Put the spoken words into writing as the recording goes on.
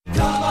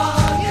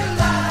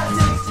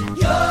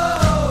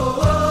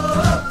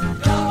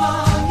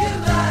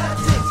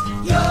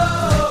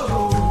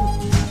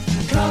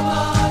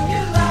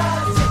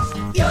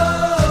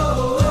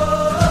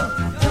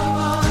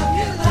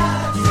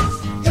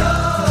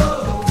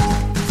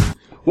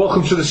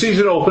Welcome to the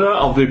season opener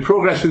of the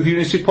Progress with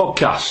Unity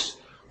podcast.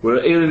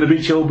 We're here in the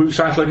Beach Hill Boot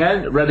Cycling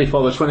End, ready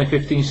for the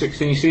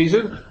 2015-16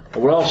 season.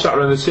 We're all sat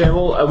around the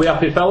table. Are we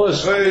happy,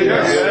 fellas? Hey,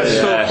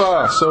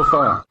 yes. So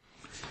far.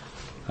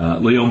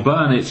 Leon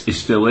Barnett is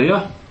still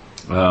here,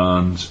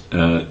 and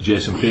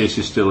Jason Pearce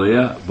is still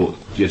here, but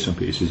Jason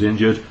Pearce is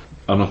injured.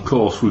 And of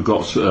course, we've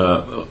got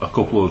a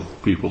couple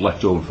of people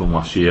left over from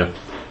last year.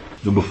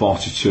 Number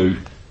 42,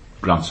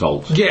 Grant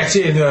Holt. Get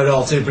in there,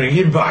 Alty. Bring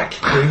him back.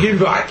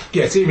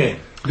 Get him in.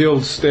 The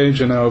old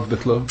stager now of the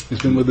club. He's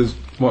been with us,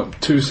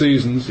 2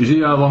 seasons? Is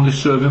he our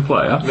longest serving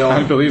player? No.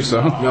 I believe so.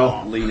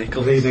 No. Lee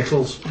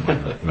Nichols.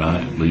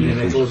 Right, Lee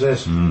Nichols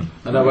is. And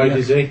how old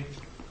is he?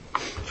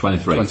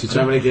 23. 22. And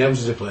how many games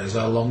has he played? Is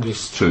our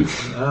longest? 2.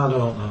 I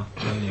don't know.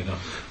 There you go.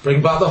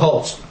 Bring back the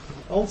Holt.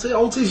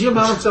 Alty's your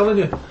man, I'm telling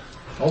you.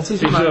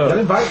 Alty's your man. Get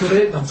him back with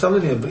it, I'm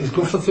telling you. He's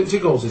good for 50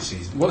 goals this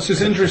season. What's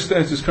his injury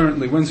status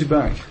currently? When's he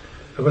back?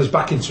 Well, he's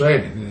back in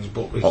training.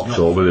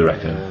 October, they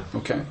reckon.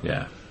 Okay.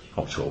 Yeah,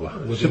 October.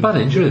 It's a bad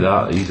injury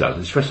that he's had,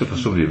 especially for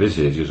somebody of his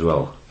age as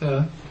well.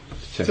 Yeah.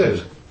 Check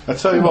it. I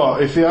tell you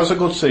what, if he has a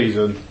good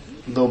season,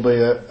 there'll be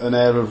an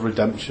air of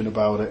redemption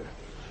about it.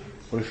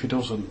 But if he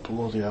doesn't,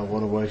 bloody hell,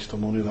 what a waste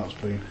of money that's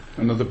been.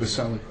 Another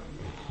Baselli.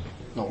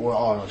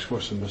 It's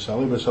worse than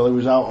Baselli. Baselli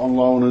was out on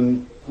loan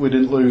and we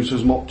didn't lose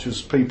as much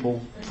as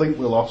people think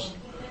we lost.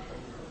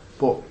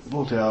 But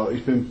bloody hell,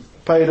 he's been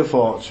paid a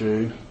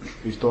fortune.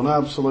 He's done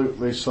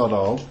absolutely sod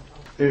all.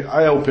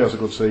 I hope he has a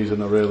good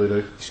season, I really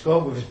do. He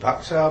scored with his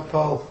backside,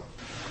 Paul.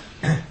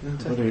 He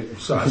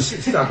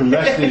can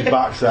rest his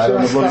backside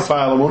on a bloody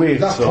pile of money.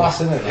 That's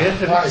class, isn't it? Yeah,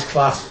 that is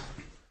class.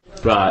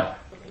 Right,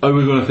 how are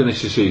we going to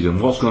finish the season?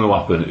 What's going to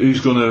happen?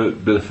 Who's going to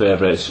be the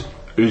favourites?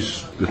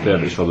 Who's the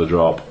favourites for the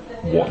drop?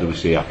 What do we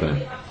see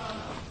happening?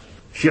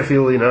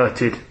 Sheffield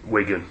United,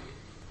 Wigan.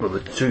 Well, the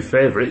 2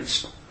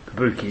 favourites, the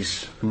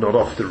bookies, not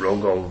off the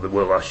rug, although they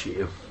were last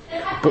year.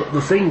 But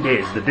the thing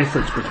is, the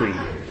difference between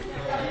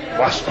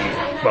last year,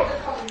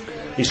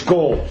 it's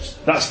goals.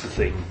 That's the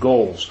thing,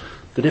 goals.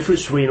 The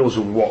difference between us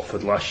and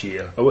Watford last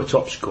year, our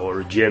top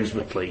scorer, James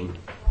McLean,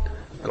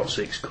 got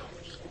 6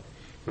 goals.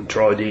 And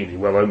Troy Deeney,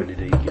 well, how many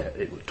did he get?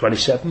 It was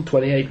 27,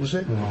 28, was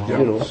it? Yeah.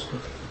 You know,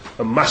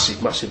 a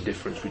massive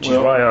difference, which is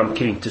why I'm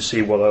keen to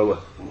see what our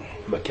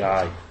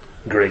Mackay,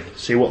 Grigg,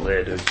 see what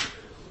they do.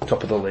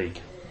 Top of the league.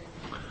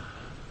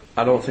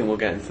 I don't think we'll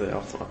get into the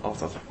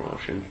automatic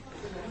promotion.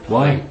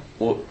 Why?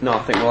 Well, no, I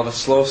think we'll have a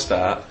slow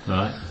start.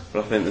 Right.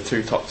 But I think the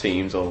 2 top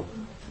teams will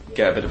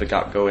get a bit of a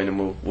gap going, and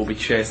we'll be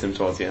chasing them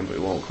towards the end, but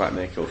we won't quite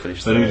make it. We'll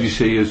finish. And who do you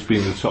see as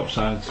being the top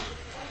sides?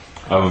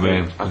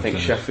 I think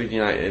Sheffield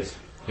United.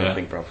 Yeah. And I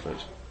think Bradford.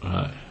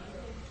 Right.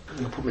 I'm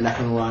going to put my neck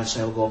on the line and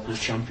say I'll go up as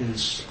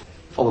champions,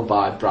 followed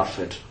by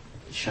Bradford,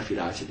 Sheffield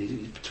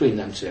United. Between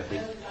them 2, I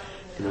think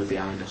they're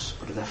behind us,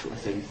 but I definitely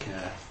think.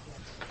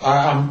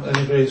 I'm in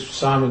agreement with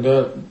Simon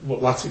there.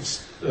 What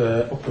Latics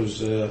up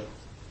as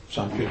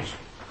champions.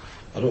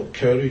 I don't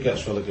care who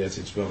gets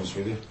relegated, to be honest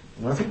with you.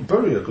 And I think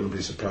Bury are going to be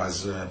a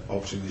surprise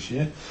option this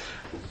year.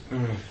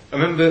 I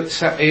remember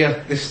sat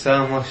here this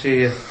time last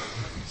year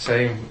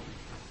saying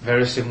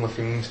very similar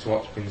things to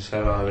what's been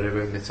said already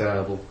in the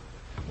table.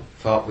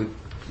 Thought we'd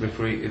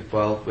recruited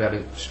well, we had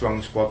a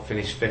strong squad,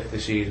 finished 5th the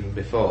season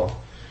before.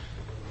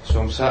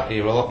 So I'm sat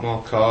here a lot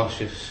more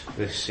cautious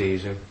this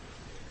season.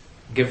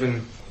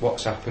 Given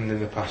what's happened in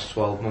the past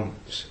 12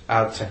 months,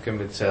 I'd take a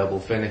mid-table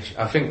finish.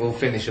 I think we'll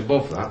finish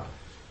above that,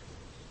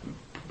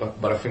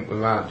 but I think we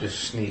might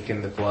just sneak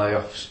in the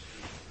playoffs.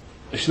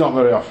 It's not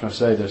very often I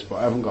say this, but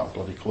I haven't got a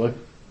bloody clue.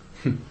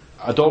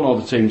 I don't know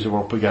the teams we're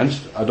up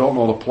against. I don't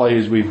know the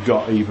players we've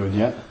got even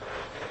yet.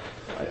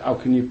 How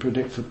can you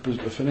predict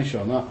the finish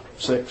on that?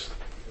 6th.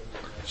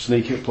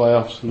 Sneak at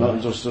playoffs. And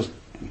that's just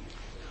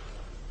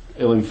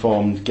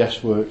ill-informed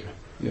guesswork.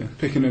 Yeah,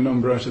 picking a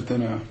number out of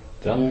thin air.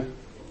 Yeah.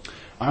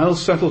 I'll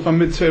settle for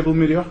mid-table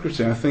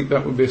mediocrity. I think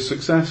that would be a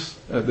success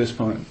at this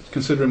point,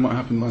 considering what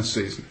happened last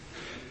season.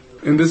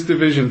 In this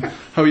division,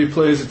 how you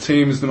play as a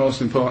team is the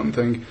most important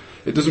thing.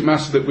 It doesn't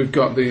matter that we've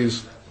got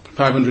these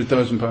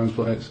 £500,000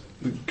 players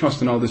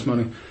costing all this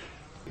money.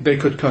 They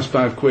could cost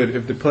 £5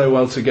 if they play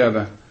well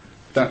together.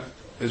 That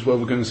is where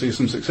we're going to see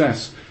some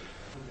success.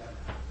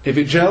 If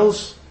it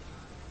gels,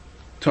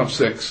 top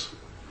 6.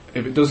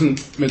 If it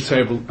doesn't,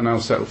 mid-table, and I'll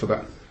settle for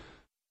that.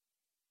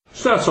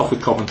 Starts off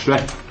with Coventry.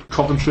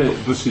 Coventry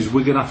versus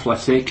Wigan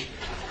Athletic,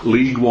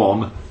 League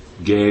One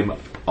game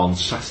on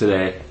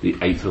Saturday, the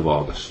 8th of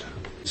August.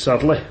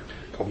 Sadly,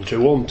 Coventry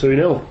won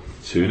 2-0.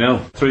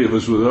 2-0. 3 of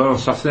us were there on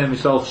Saturday,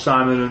 myself,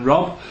 Simon and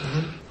Rob.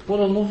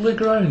 What a lovely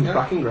ground. Yeah.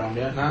 Cracking ground,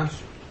 yeah.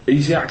 Nice.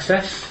 Easy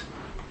access,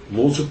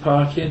 loads of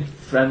parking,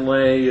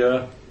 friendly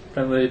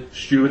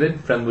stewarding,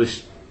 friendly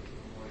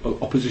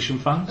opposition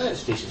fans. Yeah,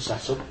 it's a decent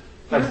setup.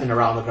 Everything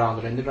around the ground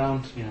and in the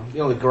ground, you know.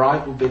 The only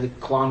gripe would be the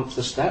climb up to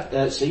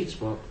the seats,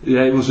 but...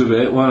 Yeah, it was a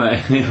bit,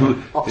 wasn't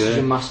it?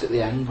 Oxygen mask at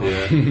the end. But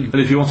yeah. And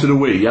if you wanted a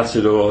wee, you had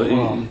to go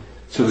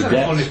to the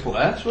depths. Funny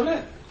place, wasn't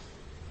it?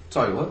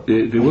 Toilet.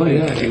 They were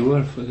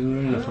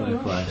in a funny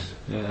place.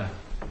 Yeah.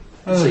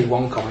 I see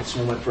one comment,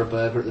 someone went for a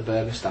burger at the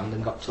burger stand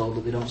and got told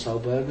that they don't sell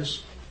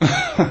burgers.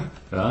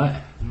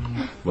 Right.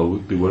 Well,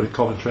 we'd be worried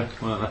Coventry,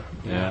 weren't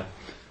they? Yeah.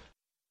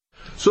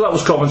 So that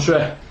was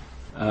Coventry,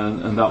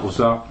 and that was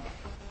that.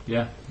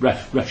 Yeah.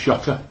 Ref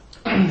shocker.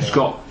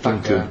 Scott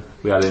Duncan.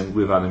 We've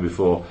had him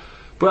before.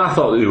 But I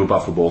thought they were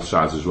bad for both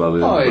sides as well.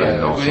 Oh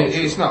yeah,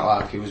 it's not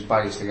like he was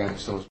biased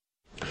against us.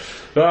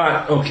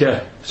 Right,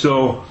 okay.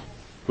 So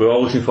we're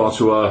all looking forward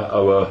to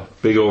our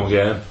big home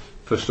game,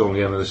 first home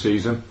game of the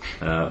season,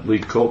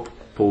 League Cup,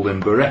 pulled in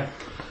Bury.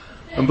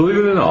 And believe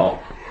it or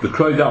not, the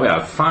crowd that we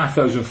had,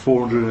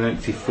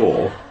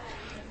 5,484.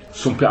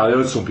 I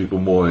heard some people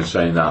mourning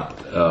saying that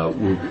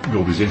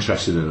nobody's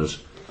interested in us,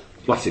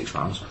 Athletics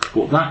fans.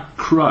 But that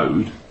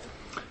crowd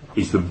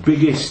is the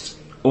biggest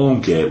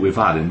home gate we've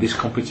had in this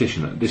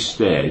competition at this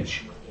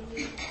stage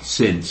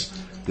since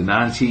the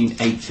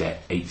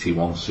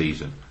 1980-81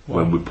 season,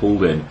 when we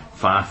pulled in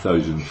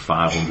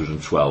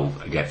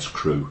 5,512 against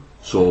Crewe.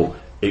 So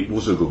it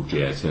was a good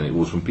gate, and it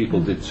was when people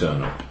did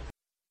turn up.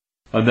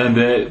 And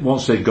then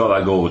once they got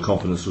that goal, the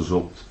confidence was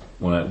up.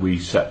 When we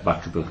set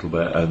back a little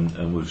bit,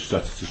 and we've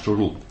started to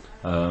struggle.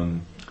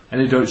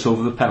 Any doubts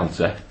over the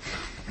penalty?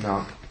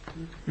 No.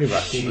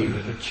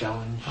 Stupid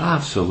challenge.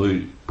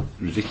 Absolute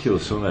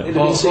ridiculous, wasn't it?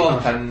 Ball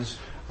pens.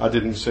 I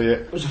didn't see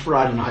it. It was a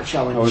Friday night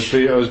challenge.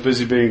 I was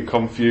busy being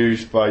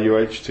confused by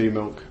UHT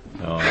milk.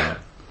 Oh, right.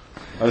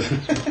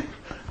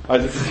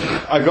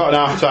 I got an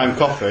half-time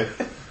coffee,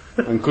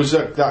 and because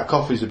that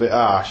coffee's a bit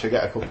harsh, I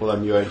get a couple of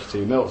them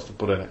UHT milks to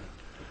put in it.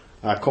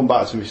 And I come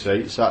back to my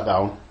seat, sat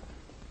down,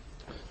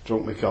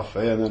 drunk my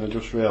coffee, and then I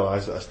just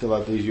realised that I still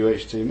had these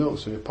UHT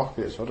milks in my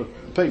pocket, so I just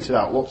picked it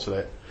out, looked at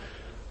it,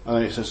 and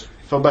then it says,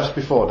 for best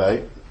before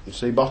date,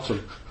 see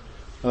bottom.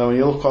 And then when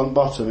you look on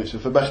bottom, it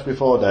says, for best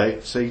before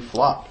date, see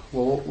flap.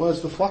 Well,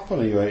 where's the flap on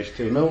a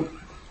UHT milk?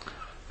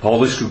 Paul,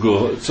 this could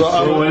go to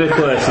so many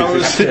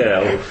places.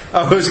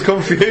 I was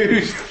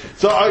confused.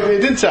 So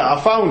it did say,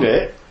 I found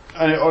it,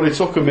 and it only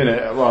took a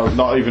minute, well,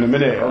 not even a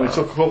minute, it only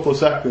took a couple of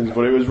seconds,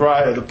 but it was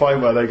right at the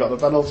point where they got the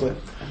penalty.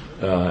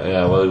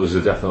 Yeah, well, it was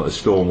a definite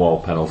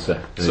stonewall penalty.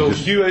 So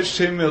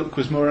UHT milk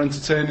was more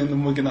entertaining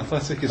than Wigan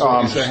Athletic, is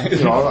what you're saying?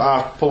 You know,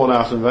 I pulling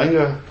out and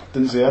Wenger,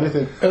 didn't see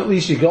anything. At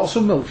least you got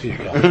some milk for your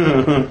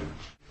coffee.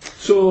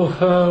 So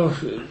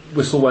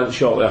whistle went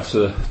shortly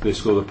after they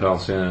scored the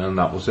penalty, and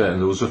that was it. And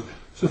there was a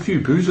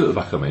few boos at the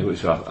back of me,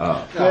 which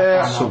are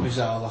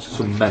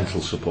some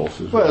mental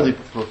supporters. Well, they're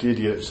bloody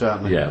idiots,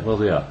 certainly. Yeah, well,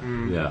 they are.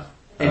 Yeah.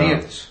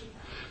 Idiots.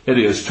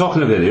 Idiots.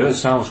 Talking of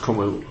idiots, I was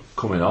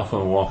coming off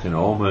and walking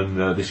home, and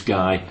this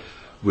guy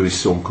with his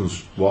son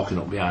comes walking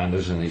up behind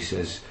us, and he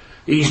says,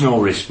 "He's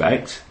no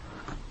respect."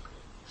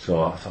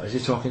 So I thought, is he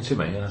talking to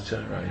me? And I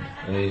turned around,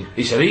 and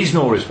he said, "He's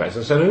no respect."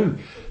 I said, "Who?"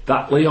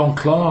 "That Leon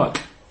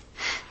Clark."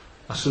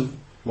 I said,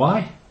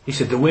 "Why?" He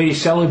said, "The way he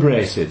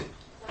celebrated."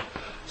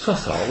 So I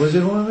thought, where's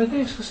he going with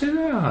this? I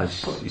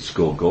said, he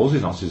scored goals, he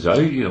knocks us out,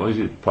 you know,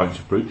 he's a point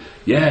to prove.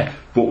 Yeah,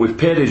 but we've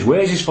paid his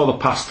wages for the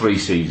past 3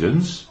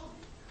 seasons.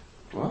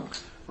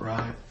 What?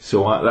 Right.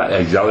 So that's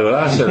exactly what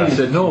I said. I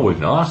said, no, we've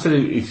not. I said,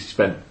 he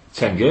spent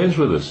 10 games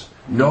with us.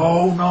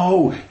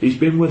 No, he's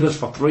been with us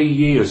for 3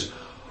 years.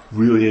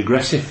 Really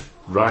aggressive,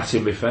 right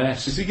in my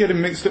face. Is he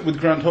getting mixed up with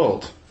Grant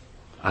Holt?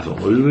 I don't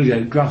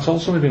know. Grant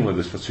Holt's only been with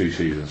us for 2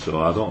 seasons, so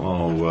I don't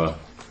know.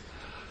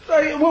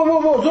 Hey,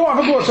 whoa, don't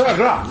have a go at Sarah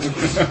Grant.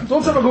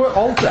 Don't have a go at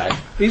Holt.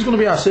 He's going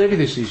to be our saviour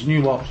this season,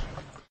 you watch.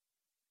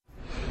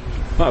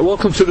 Right,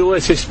 welcome to the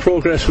latest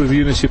Progress with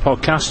Unity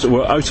podcast.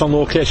 We're out on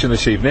location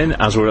this evening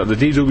as we're at the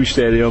DW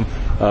Stadium.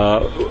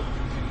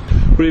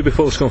 We're here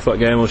before the Scunthorpe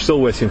game. We're still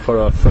waiting for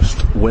our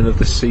first win of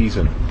the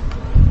season.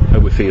 How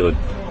are we feeling?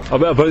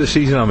 About the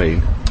season, I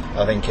mean.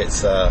 I think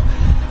it's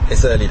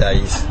early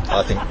days.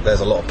 I think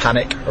there's a lot of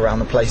panic around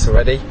the place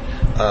already,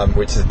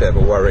 which is a bit of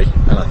a worry,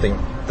 and I think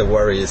the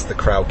worry is the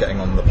crowd getting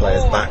on the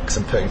players' backs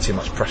and putting too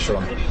much pressure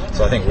on.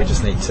 So I think we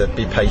just need to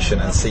be patient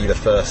and see the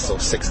first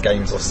sort of 6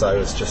 games or so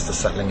as just a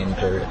settling in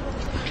period.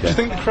 Do you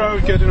think the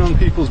crowd getting on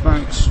people's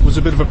backs was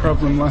a bit of a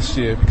problem last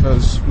year,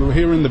 because we were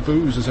hearing the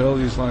boos as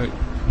early as like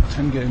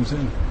 10 games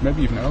in,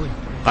 maybe even earlier?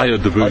 I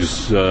heard the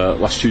boos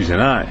last Tuesday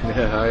night. Yeah, I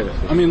heard it.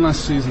 I mean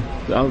last season.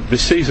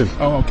 This season.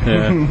 Oh, okay.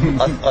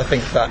 Yeah. I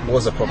think that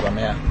was a problem,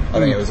 yeah. I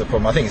think it was a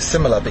problem. I think it's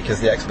similar because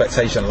the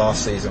expectation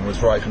last season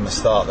was right from the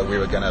start that we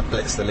were going to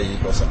blitz the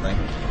league or something,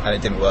 and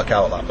it didn't work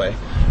out that way.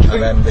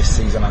 And then this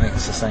season I think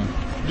it's the same.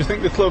 Do you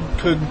think the club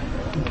could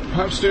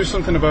perhaps do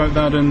something about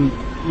that and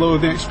lower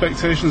the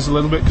expectations a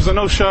little bit? Because I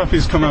know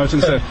Sharpie's come out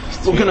and said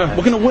we're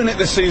gonna win it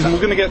this season,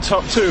 we're gonna get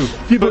top 2.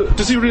 Yeah, but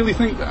does he really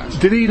think that?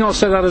 Did he not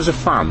say that as a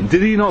fan?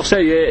 Did he not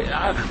say?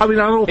 I mean,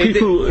 I know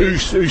people who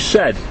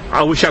said,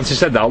 "I wish I'd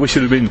said that. I wish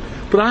it had been,"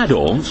 but I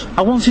don't.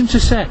 I want him to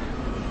say,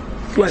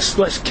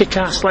 "Let's kick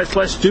ass.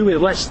 Let's do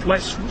it. Let's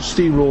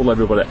steamroll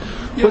everybody."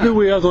 Yeah. Whether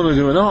we are going to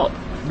do or not,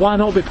 why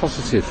not be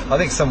positive? I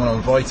think someone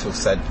on Vital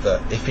said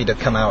that if he'd have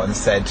come out and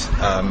said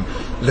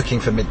looking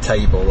for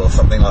mid-table or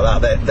something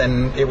like that,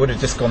 then it would have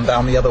just gone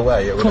down the other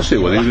way. It would Of course have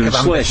it would. been He lack was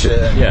of inflated.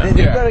 ambition. Yeah.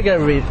 They've got to get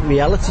a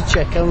reality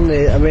check, haven't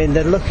they? I mean,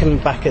 they're looking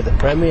back at the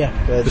Premier.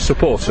 The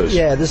supporters.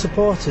 Yeah, the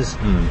supporters.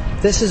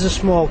 This is a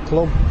small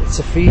club. It's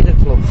a feeder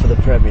club for the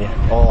Premier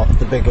or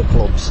the bigger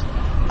clubs,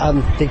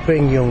 and they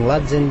bring young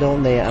lads in,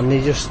 don't they? And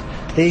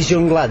these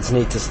young lads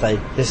need to stay.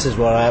 This is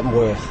what I'm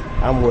worth.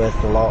 I'm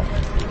worth a lot.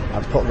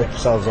 And put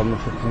themselves on the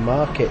fucking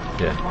market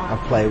and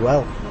play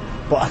well.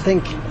 But I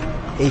think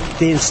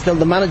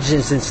the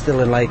manager's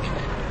instilling like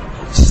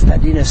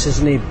steadiness,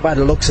 isn't he? By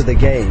the looks of the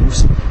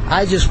games,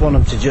 I just want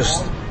him to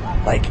just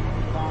like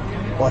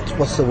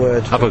what's the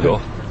word? Have a go.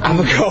 Have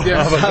a go.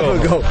 Yeah.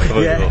 Have a go.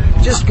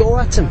 Yeah. Just go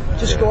at him.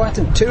 Go at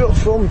him. 2 up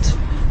front.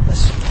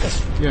 Let's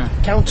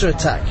counter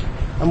attack.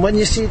 And when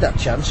you see that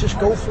chance, just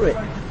go for it.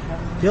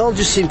 They all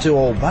just seem to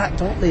hold back,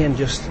 don't they? And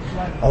just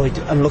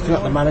I'm looking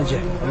at the manager.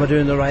 Am I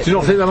doing the right Do you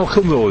not thing? think that'll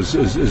come though as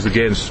the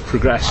games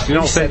progress? Do you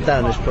He not said think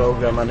down his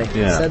programme, and he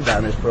Yeah. said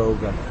down his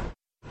programme.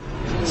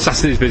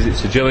 Saturday's visit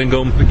to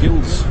Gillingham?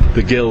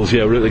 The Gills,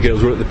 yeah, we're at the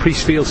Gills. We're at the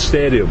Priestfield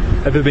Stadium.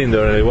 Ever been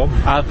there, anyone?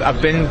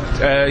 I've been,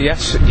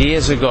 yes,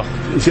 years ago.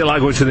 Is it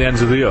like going to the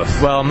ends of the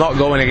earth? Well, I'm not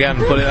going again,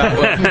 put it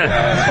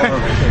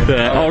that way.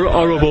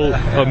 Horrible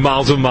and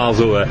miles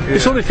away.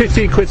 It's only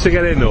 15 quid to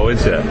get in though,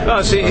 isn't it? No,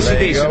 it's a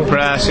decent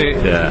price.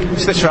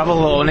 It's the travel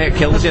though, and it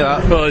kills you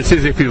that. Well, it's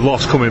as if you've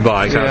lost coming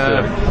back.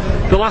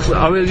 The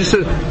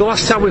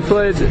last time we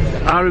played,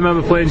 I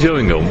remember playing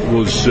Gillingham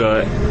was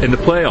in the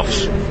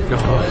playoffs.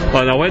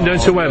 And I went down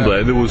to Wembley,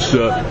 and there was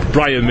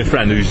Brian, my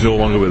friend, who's no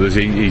longer with us.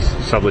 He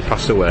sadly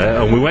passed away.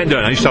 And we went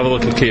down. I used to have a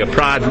look at Kia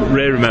Pride.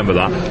 Ray remember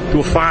that. There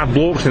were 5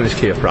 blokes in this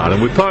Kia Pride,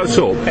 and we parked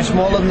up. It's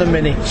smaller than the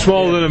Mini.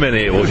 Smaller than a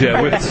Mini, it was.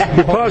 Yeah, we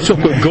parked up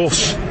at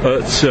Gus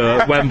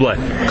at Wembley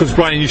because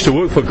Brian used to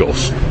work for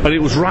Gus, and it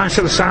was right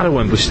at the side of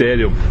Wembley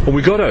Stadium. And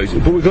we got out of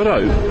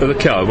the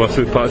car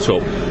after we parked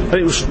up, and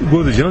it was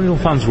where the Gillingham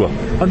fans were,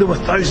 and there were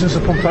thousands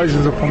upon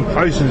thousands upon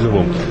thousands of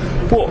them.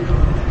 But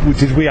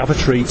did we have a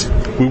treat?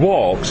 We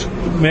walked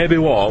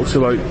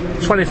about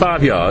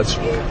 25 yards,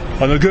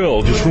 and a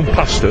girl just run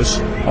past us,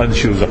 and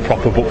she was a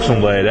proper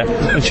buxom lady,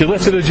 and she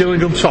lifted her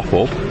Gillingham top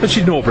up, and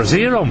she'd no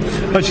brassiere on,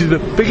 and she's the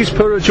biggest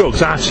pair of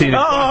jugs I've seen.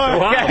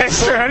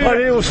 Yes, and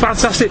it was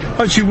fantastic,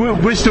 and she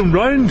whizzed them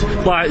round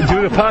like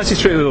doing a party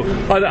trick with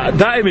them. And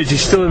that image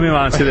is still in my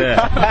mind today.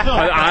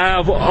 I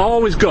have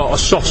always got a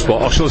soft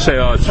spot, or shall I say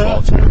hard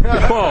spot,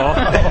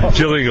 for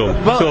Gillingham.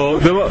 So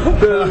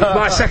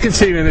my second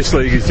team in this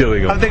league is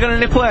Gillingham. Have they got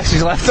any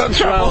places left on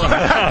travel?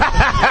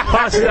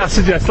 I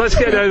suggest let's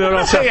get down there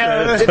on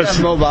Saturday.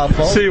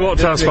 See what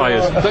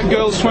transpires. That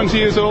girl's 20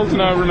 years old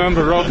now,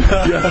 remember, Rob?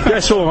 Yeah,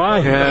 so am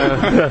I.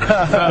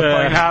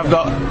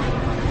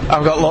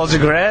 I've got loads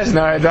of greys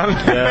now,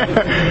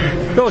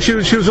 Dan. No, she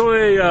was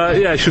only,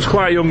 she was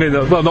quite young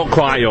well, not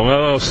quite young,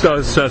 I'll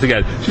start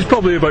again. She's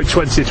probably about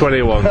 20,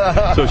 21.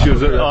 So she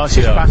was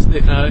she's past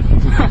it now.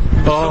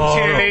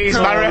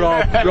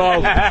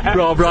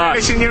 Rob, right.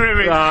 Finishing your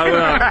image.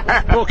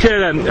 Right. Okay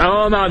then,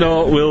 on that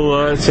note,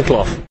 we'll tickle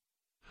off.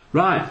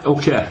 Right,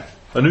 okay.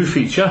 A new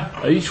feature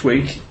each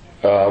week.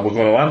 We're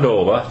going to hand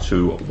over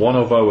to one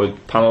of our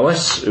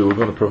panellists who are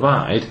going to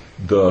provide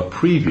the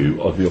preview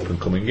of the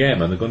up-and-coming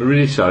game, and they're going to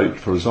read it out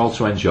for us all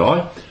to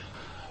enjoy.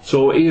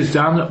 So here's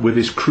Dan with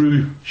his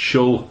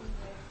crucial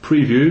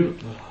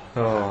preview.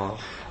 Oh.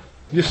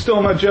 You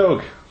stole my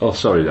joke. Oh,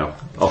 sorry, Dan.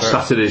 Of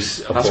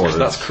Saturday's opponent.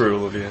 That's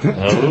cruel of you.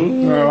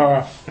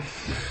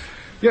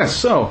 Yes,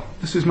 so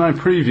this is my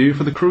preview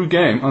for the Crew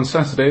game on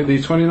Saturday, the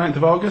 29th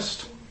of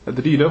August at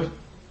the D-Dub.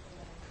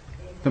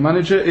 The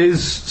manager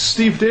is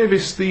Steve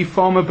Davis, the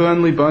former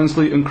Burnley,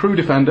 Barnsley and Crew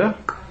defender,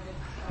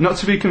 not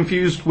to be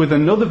confused with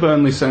another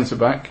Burnley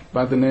centre-back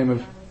by the name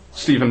of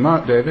Stephen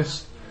Mark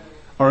Davis,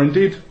 or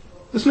indeed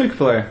the snooker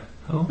player,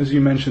 as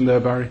you mentioned there,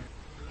 Barry.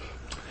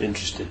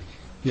 Interesting.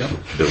 Yeah.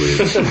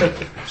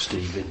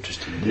 Steve,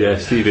 interesting. Yeah,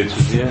 Steve,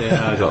 interesting.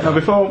 Yeah, I got Now, that.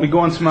 before we go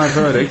on to my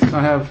verdict,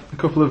 I have a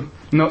couple of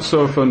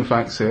not-so-fun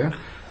facts here.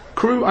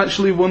 Crew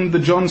actually won the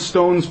John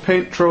Stones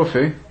Paint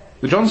Trophy.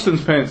 The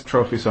Johnston's Paint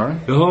Trophy, sorry.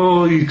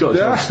 Oh, you've got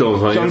John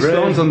Stones on John your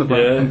Stones on the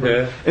back.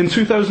 Yeah. In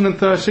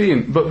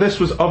 2013, but this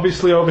was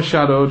obviously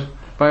overshadowed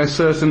by a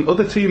certain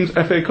other team's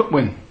FA Cup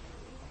win.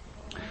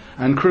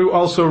 And Crew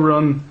also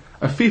run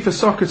a FIFA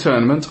soccer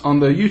tournament on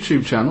their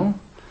YouTube channel.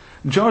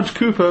 George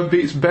Cooper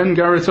beats Ben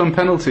Garrett on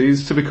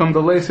penalties to become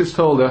the latest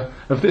holder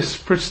of this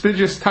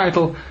prestigious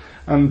title,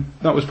 and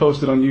that was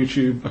posted on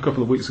YouTube a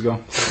couple of weeks ago.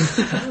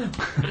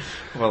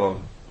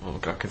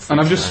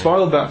 And I've just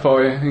spoiled that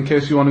for you in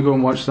case you want to go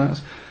and watch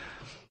that.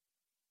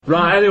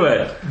 Right,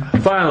 anyway,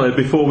 finally,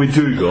 before we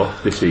do go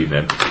this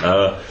evening,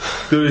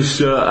 there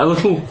is a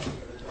little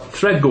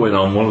thread going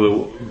on one of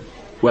the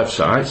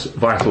websites,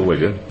 Vital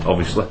Wigan,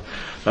 obviously.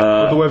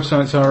 The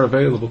websites are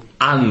available.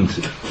 And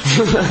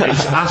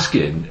it's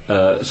asking,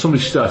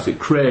 somebody started,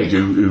 Craig,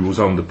 who was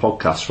on the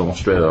podcast from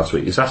Australia last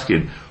week, is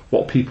asking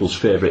what people's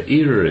favourite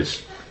era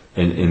is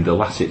in the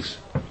Latics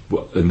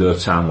in their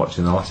time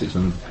watching the Latics,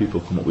 and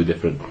people come up with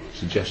different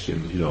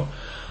suggestions,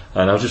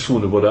 And I just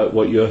wondered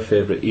what your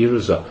favourite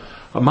eras are.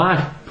 And my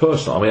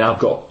personal,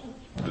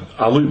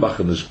 I look back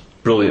and there's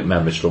brilliant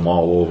memories from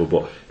all over,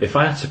 but if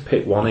I had to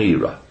pick one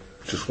era,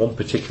 just one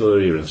particular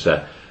era, and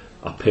say,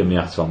 I'll pin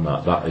my hat on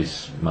that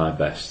is my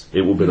best,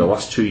 it will be the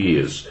last 2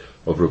 years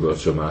of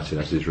Roberto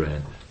Martinez's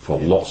reign, for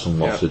lots and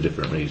lots of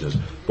different reasons.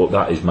 But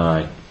that is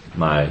my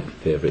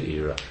favourite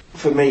era.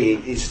 For me,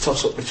 it's a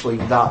toss-up between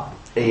that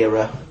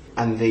era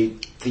and the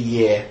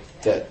year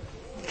that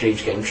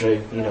dreams came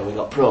true. We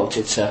got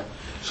promoted to...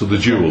 So the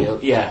duel?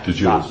 The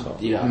duel.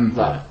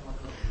 That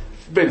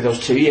maybe those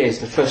 2 years,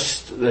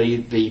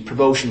 the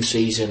promotion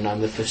season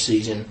and the first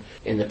season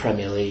in the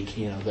Premier League,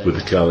 with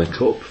the Carling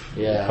Cup.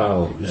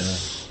 Yeah.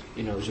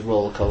 It was a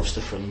roller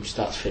coaster from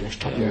start to finish,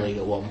 top of the league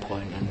at one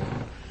point. And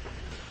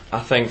I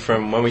think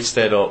from when we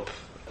stayed up,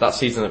 that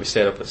season that we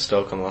stayed up at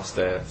Stoke on the last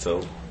day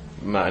till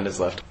Martinez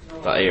left,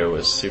 that era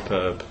was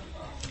superb.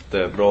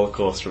 The roller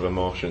coaster of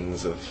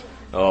emotions of,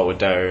 we're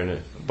down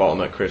at the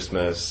bottom at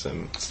Christmas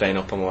and staying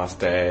up on the last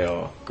day,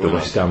 or the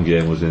West Ham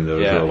game was in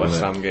there as well.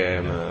 West Ham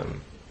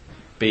game,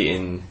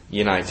 beating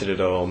United at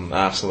home,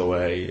 Arsenal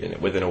away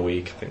within a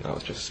week. I think that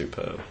was just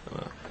superb.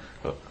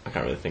 But I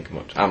can't really think of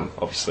much. And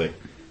obviously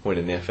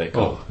winning the FA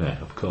Cup. Oh,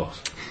 yeah, of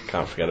course.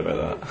 Can't forget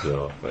about that.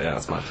 So. But yeah,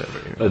 that's my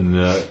favourite. And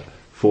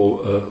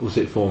was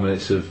it 4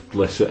 minutes of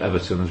Leicester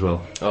Everton as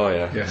well? Oh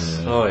yeah.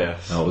 Yes. Oh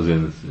yes. That was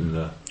in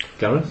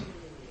Gareth?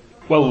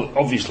 Well,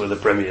 obviously the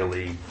Premier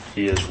League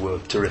years were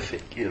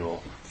terrific,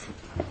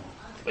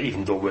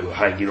 even though we were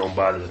hanging on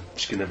by the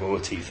skin of our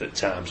teeth at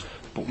times.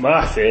 But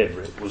my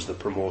favourite was the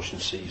promotion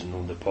season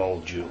under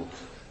Paul Jewell,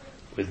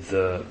 with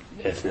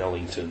Nathan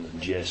Ellington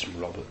and Jason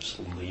Roberts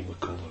and Lee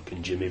McCulloch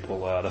and Jimmy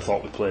Bullard. I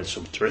thought we played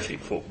some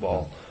terrific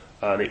football,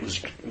 and it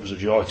was a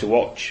joy to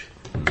watch,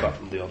 apart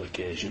from the odd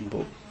occasion,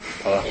 but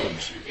that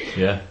happens.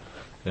 Yeah.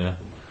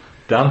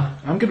 Dan?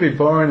 I'm going to be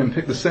boring and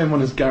pick the same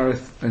one as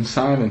Gareth and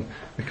Simon,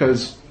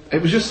 because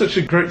it was just such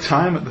a great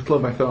time at the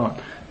club, I thought.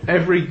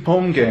 Every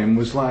home game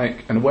was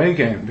like an away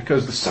game,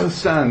 because the South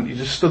Stand, you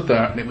just stood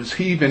there and it was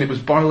heaving, it was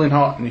boiling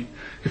hot, and you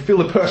could feel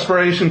the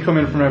perspiration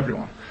coming from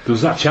everyone. There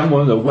was that chant,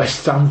 one of the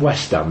West Ham,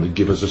 that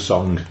give us a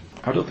song.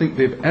 I don't think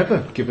they've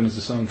ever given us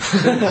a song.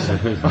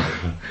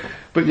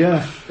 But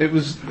yeah, it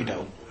was... We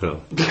don't.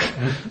 No.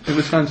 It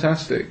was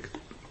fantastic.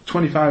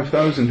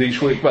 25,000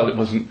 each week. Well, it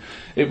wasn't.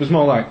 It was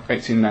more like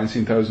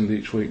 19,000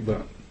 each week,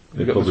 but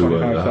we got the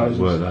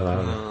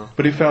 25,000.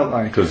 But it felt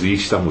like... Because the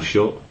East Stand was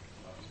shut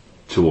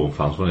to home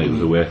fans, wasn't it? It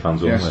was away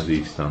fans only at the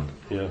East Stand.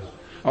 Yeah.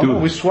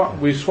 We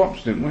swapped,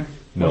 didn't we?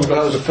 No.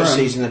 That was the first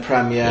season in the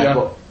Premier,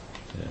 but...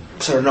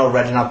 So I know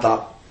Reading had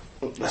that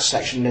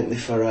section, didn't they,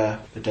 for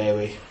the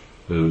day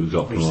we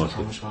got promoted.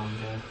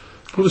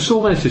 Well, there's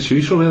so many to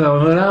choose from. When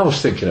I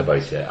was thinking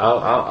about it,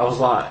 I was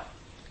like,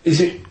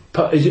 is it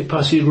part of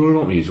your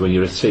growing up years when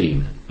you're a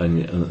teen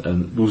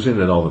and we was in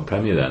the Northern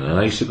Premier then, and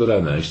I used to go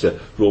down there, I used to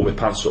roll my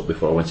pants up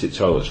before I went to the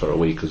toilets for a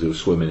week because they were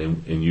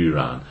swimming in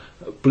urine,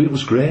 but it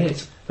was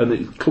great, and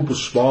the club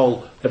was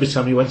small. Every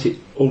time you went, it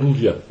huddled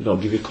you,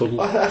 give you a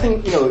cuddle. I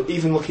think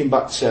even looking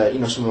back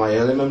to some of my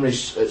early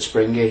memories at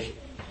Springy,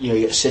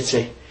 you at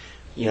City,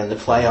 in the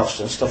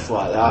playoffs and stuff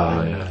like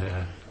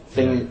that.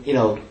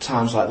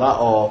 Times like that,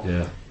 or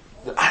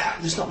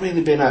there's not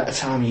really been a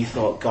time you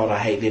thought, God, I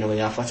hate being a wing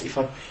Athletic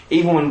fan.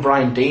 Even when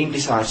Brian Dean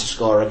decides to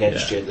score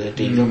against you at the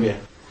DW.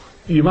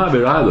 You might be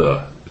right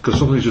though, because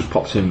something's just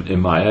popped in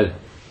my head.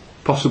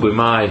 Possibly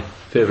my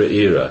favourite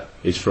era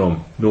is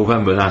from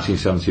November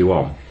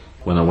 1971,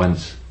 when I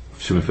went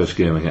to my first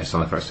game against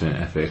Halifax in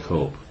the FA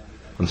Cup,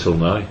 until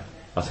now.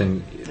 I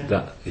think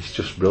that it's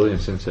just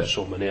brilliant, isn't it?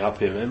 So many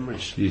happy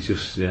memories.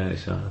 It's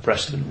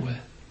Preston away,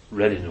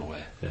 Reading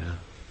away. Yeah.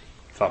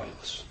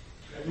 Fabulous.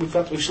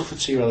 We've suffered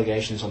 2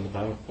 relegations on the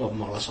bounce, well,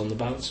 more or less on the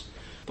bounce,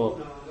 but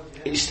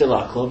it's still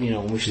our club, and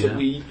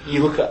you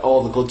look at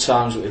all the good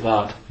times that we've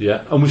had.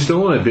 Yeah, and we've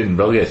still only been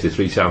relegated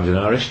 3 times in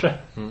our history.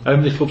 How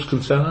many clubs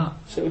can say that?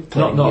 So we've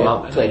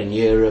played in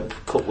Europe,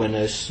 cup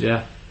winners.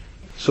 Yeah.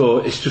 So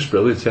it's just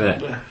brilliant,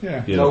 isn't it?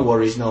 Yeah. No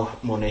worries, no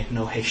money,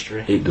 no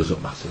history. It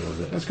doesn't matter, does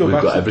it? We've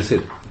got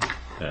everything.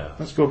 Yeah.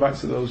 Let's go back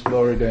to those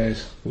glory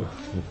days.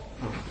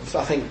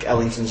 I think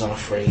Ellington's on a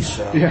freeze,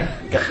 so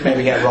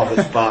maybe get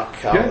Roberts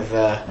back out of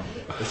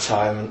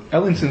retirement.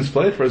 Ellington's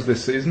played for us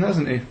this season,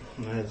 hasn't he?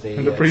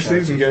 In the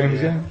pre-season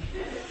games,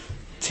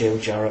 Teal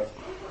Jarrett.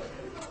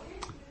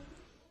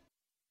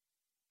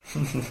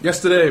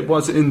 Yesterday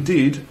was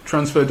indeed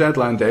transfer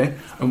deadline day,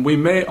 and we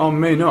may or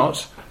may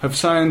not have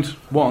signed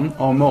 1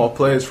 or more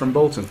players from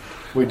Bolton.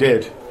 We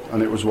did,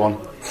 and it was 1.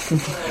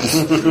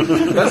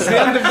 That's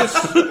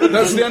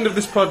the end of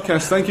this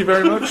podcast. Thank you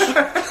very much.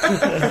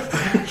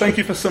 Thank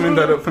you for summing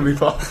that up for me,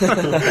 Paul.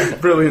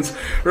 Brilliant.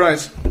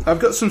 Right, I've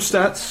got some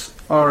stats,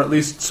 or at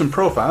least some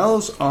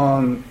profiles,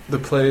 on the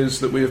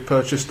players that we have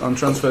purchased on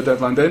transfer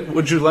deadline day.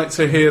 Would you like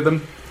to hear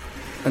them?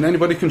 And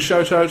anybody can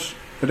shout out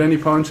at any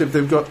point if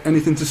they've got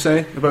anything to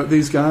say about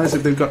these guys,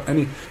 if they've got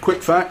any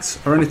quick facts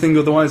or anything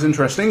otherwise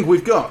interesting.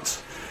 We've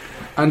got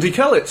Andy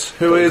Kellett,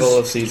 who Got a is... goal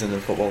of season in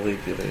Football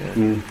League the other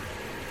year.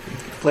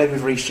 Played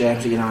with Reece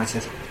James at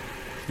United.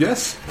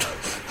 Yes.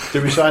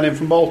 Did we sign him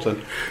from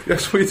Bolton?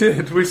 Yes, we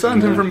did. We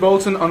signed him from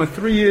Bolton on a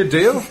 3-year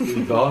deal. He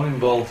was born in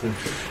Bolton.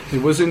 He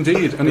was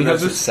indeed, and he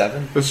has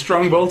a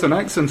strong Bolton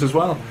accent as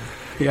well.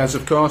 He has,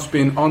 of course,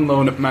 been on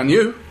loan at Man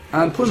U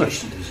and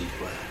Plymouth.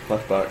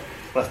 Left back.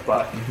 Left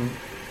back.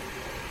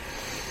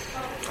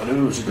 I knew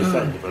he was a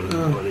defender, but I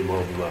didn't know any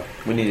more than that.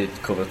 We needed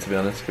cover, to be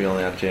honest. We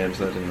only had James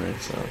there, didn't we?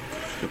 So,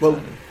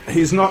 Well,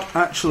 he's not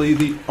actually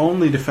the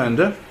only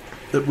defender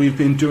that we've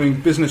been doing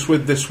business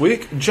with this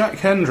week. Jack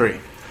Hendry,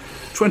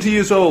 20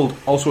 years old,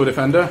 also a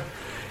defender,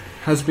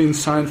 has been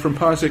signed from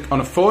Partick on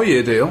a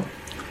 4-year deal,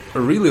 a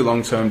really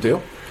long-term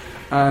deal,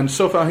 and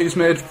so far he's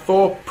made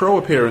 4 pro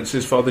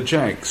appearances for the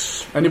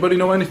Jags. Anybody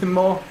know anything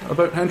more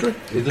about Hendry?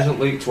 He doesn't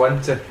leak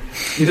 20.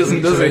 He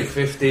doesn't, does he?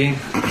 15.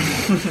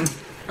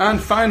 And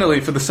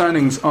finally, for the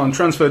signings on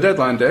transfer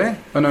deadline day,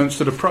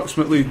 announced at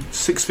approximately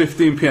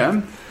 6:15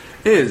 p.m,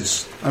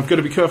 is, I've got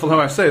to be careful how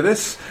I say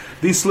this,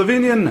 the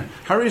Slovenian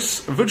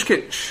Haris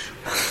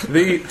Vučkić,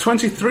 the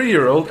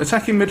 23-year-old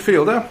attacking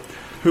midfielder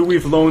who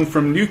we've loaned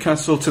from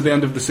Newcastle to the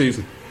end of the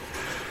season.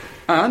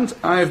 And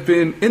I've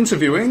been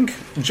interviewing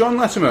John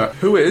Latimer,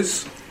 who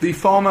is the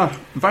former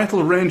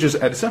Vital Rangers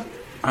editor,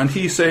 and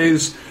he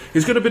says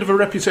he's got a bit of a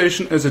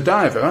reputation as a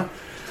diver,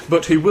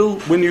 but he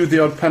will win you the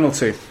odd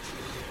penalty.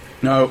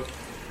 Now,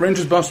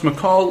 Rangers boss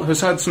McCall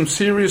has had some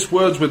serious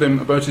words with him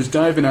about his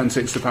diving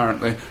antics,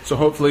 apparently, so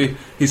hopefully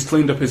he's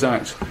cleaned up his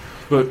act.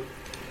 But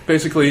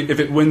basically, if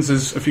it wins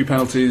us a few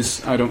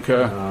penalties, I don't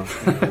care.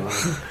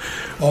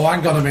 Oh,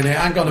 hang on a minute.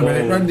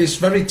 Round this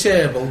very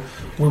table,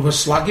 we were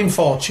slagging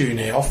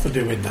Fortuny off for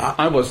doing that.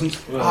 I wasn't.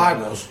 I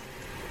was.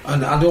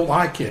 And I don't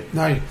like it.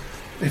 Now,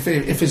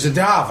 if he's a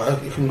diver,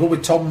 you can go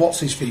with Tom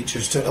What's-his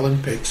features to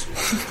Olympics.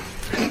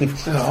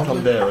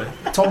 Tom Daly.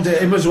 Tom Daly,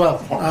 him as well.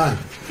 Aye.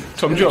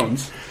 Tom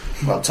Jones?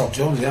 Well, Tom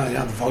Jones, yeah,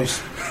 the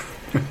voice.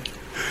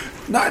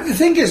 Now, the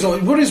thing is, though,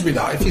 it worries me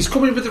that if he's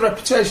coming with a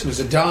reputation as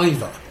a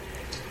diver,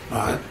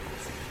 right,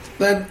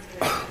 then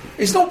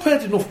he's not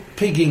played enough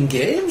pigging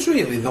games,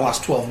 really, in the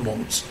last 12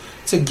 months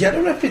to get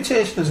a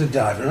reputation as a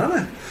diver,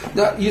 hasn't he?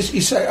 Now, you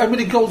say, how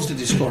many goals did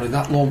he score in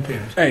that loan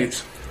period?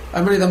 8.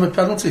 How many of them are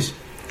penalties?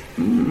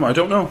 I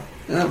don't know.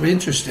 That'd be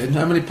interesting.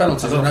 How many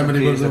penalties and how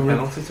many were there?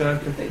 Penalty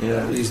taker.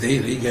 Yeah, he's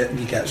there. He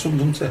gets some,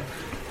 doesn't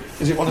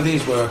he? Is it one of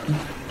these where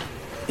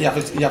you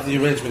have the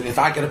arrangement? If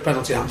I get a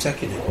penalty, I'm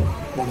taking it.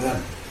 One of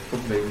them.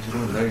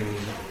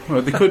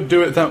 Well, they could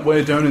do it that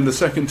way down in the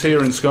second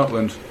tier in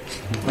Scotland.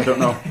 I don't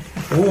know.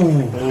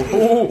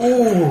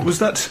 Ooh. Was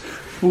that...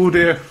 Oh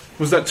dear.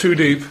 Was that too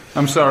deep?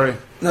 I'm sorry.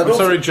 I'm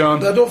sorry, John.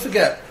 Now, don't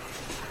forget,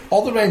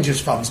 all the Rangers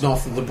fans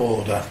north of the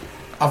border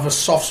have a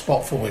soft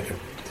spot for Wigan.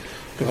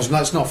 Because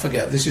let's not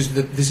forget, this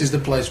is the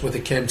place where they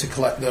came to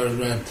collect their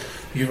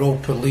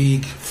Europa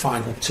League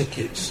final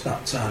tickets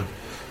that time.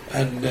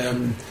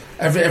 And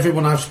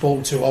everyone I've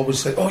spoken to always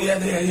said, oh yeah,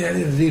 the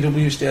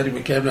DW Stadium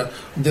we came there.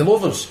 And they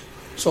love us.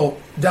 So,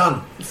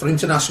 Dan, for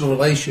international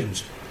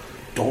relations,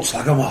 don't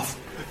slag them off.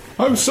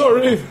 I'm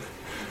sorry.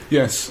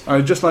 Yes,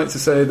 I'd just like to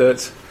say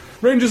that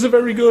Rangers are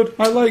very good.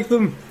 I like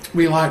them.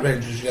 We like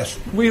Rangers, yes.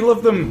 We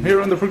love them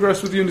here on the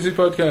Progress with Unity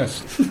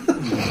podcast.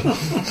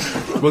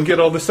 We'll get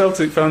all the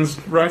Celtic fans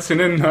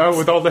writing in now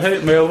with all the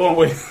hate mail, won't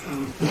we?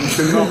 You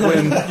cannot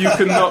win. You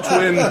cannot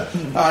win.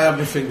 I have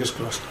my fingers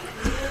crossed.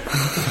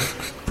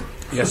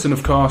 Yes, and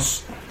of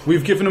course,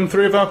 we've given them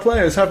 3 of our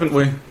players, haven't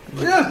we?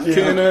 Yeah.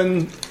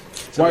 Kiernan,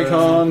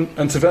 Wycon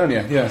and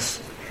Tavernier,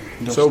 yes.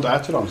 So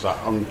started on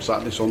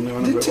Saturday, Sunday.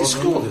 Didn't he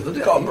score the other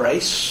day? Got a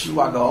brace,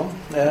 Wagon.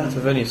 Yeah.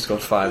 Tavernier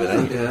scored 5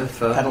 in 8. Yeah,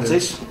 fair.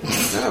 Penalties.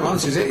 Yeah, man,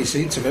 this is it. You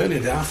see Tavernier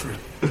there for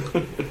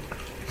him.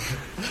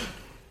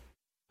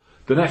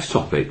 The next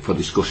topic for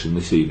discussion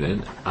this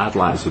evening, I'd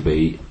like to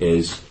be,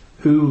 is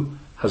who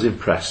has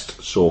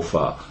impressed so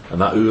far, and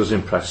that who has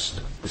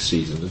impressed this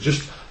season.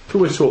 Just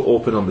throw it all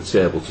open on the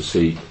table to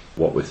see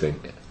what we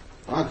think.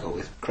 I'd go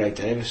with Craig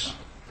Davis.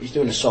 He's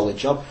doing a solid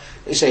job.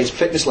 They say his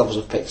fitness levels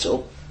have picked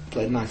up.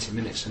 Played 90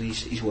 minutes and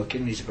he's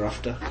working. He's a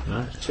grafter.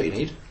 Right. That's what you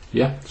need.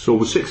 Yeah. So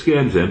we're 6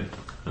 games in,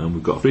 and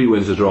we've got 3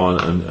 wins, a draw,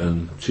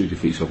 and 2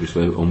 defeats,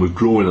 obviously, and we're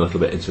growing a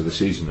little bit into the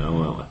season now,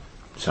 aren't we?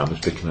 Sam was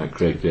picking out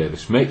Craig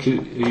Davis.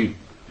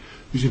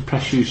 Who's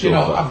impressed you so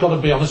far? I've got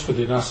to be honest with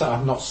you, and I said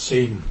I've not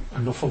seen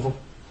enough of them.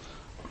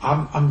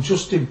 I'm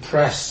just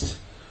impressed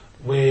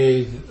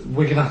with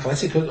Wigan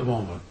Athletic at the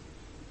moment.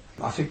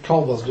 I think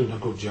Caldwell's doing a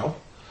good job.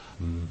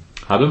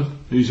 Adam,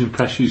 who's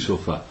impressed you so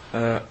far?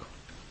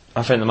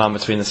 I think the man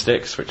between the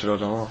sticks, Richard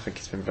O'Donnell, I think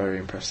he's been very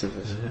impressive.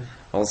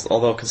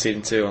 Although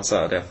conceding 2 on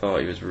Saturday, I thought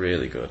he was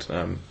really good.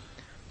 He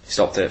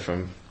stopped it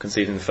from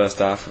conceding the first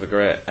half with a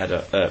great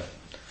header.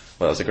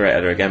 Well, it was a great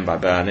header again by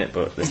Barnett,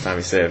 but this time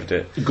he saved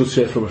it. A good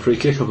save from a free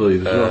kick, I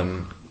believe, as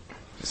well.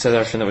 Said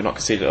everything that we've not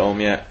conceded at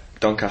home yet.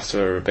 Doncaster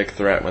were a big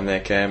threat when they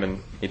came,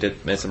 and he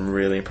made some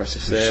really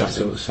impressive saves.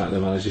 Sacked their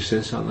manager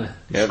since, haven't they?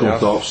 Yeah,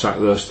 Scunthorpe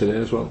sacked theirs today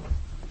as well.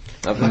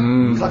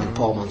 He's like a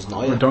poor man's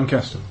Neuer.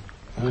 Doncaster.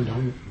 I don't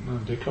know,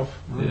 Dickoff.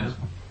 Yeah.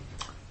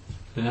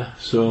 Yeah.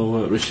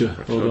 So Richard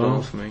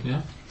O'Donnell for me.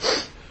 Yeah.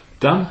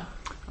 Dan.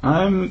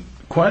 I'm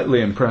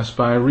quietly impressed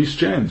by Reece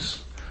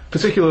James,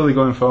 particularly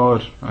going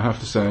forward, I have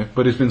to say,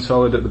 but he's been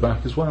solid at the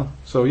back as well.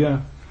 So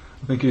yeah,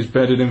 I think he's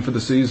bedded in for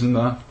the season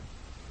there.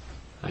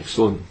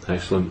 Excellent.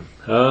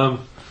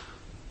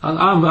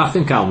 I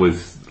think I'm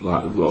with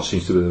what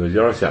seems to be the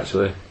majority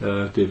actually.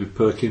 David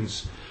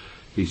Perkins,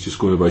 he's just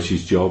going about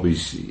his job.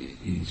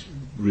 He's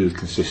really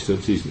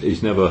consistent.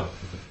 He's never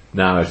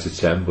 9 out of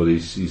 10, but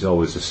he's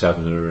always a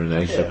 7 or an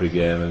 8 every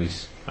game, and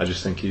I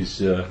just think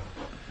he's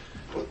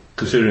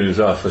considering he was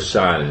our first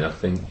signing. I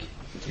think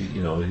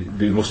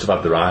they must have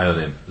had their eye on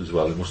him as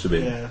well. It must have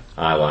been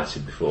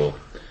highlighted before.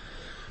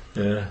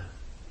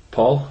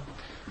 Paul.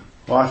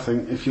 Well, I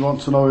think if you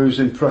want to know who's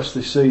impressed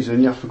this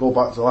season, you have to go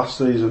back to last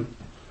season.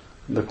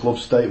 The club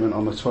statement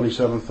on the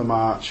 27th of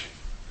March,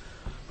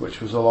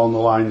 which was along the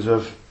lines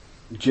of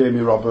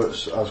Jamie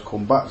Roberts has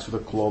come back to the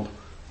club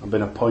and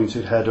been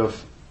appointed head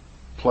of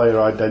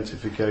player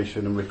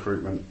identification and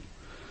recruitment.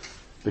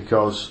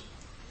 Because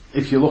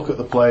if you look at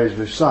the players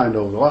we've signed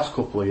over the last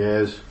couple of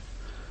years,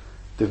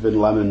 they've been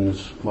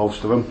lemons,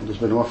 most of them. There's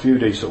been a few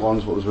decent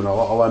ones, but there's been a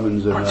lot of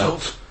lemons in there.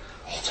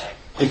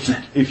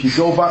 If you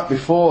go back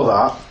before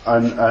that,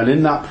 and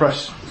in that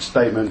press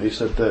statement he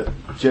said that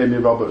Jamie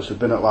Roberts had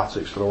been at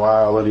Latics for a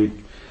while and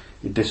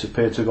he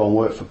disappeared to go and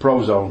work for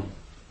Prozone.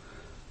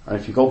 And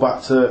if you go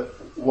back to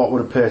what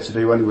would appear to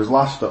be when he was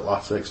last at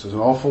Latics, there's an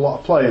awful lot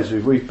of players who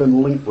we've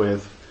been linked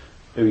with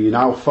who you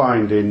now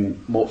find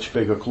in much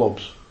bigger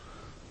clubs.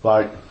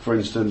 Like, for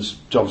instance,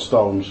 John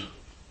Stones.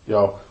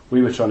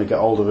 We were trying to get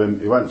hold of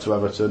him. He went to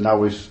Everton,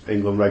 now he's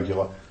England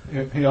regular.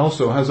 He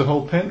also has a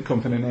whole paint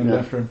company named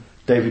after him.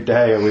 David De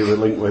Gea we were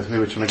linked with, we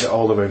were trying to get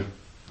hold of him.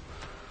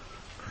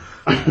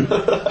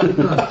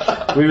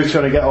 We were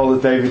trying to get hold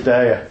of David De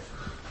Gea.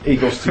 He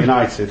goes to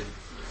United.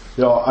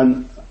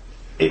 And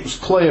it was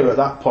clear at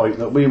that point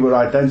that we were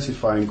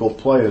identifying good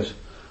players.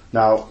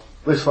 Now,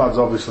 this lad's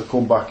obviously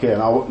come back in.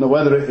 Now,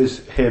 whether it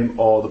is him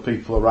or the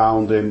people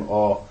around him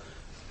or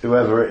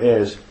whoever it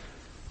is,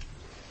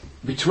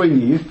 between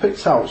you've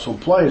picked out some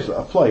players that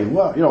are playing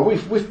well.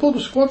 We've pulled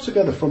a squad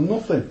together from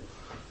nothing.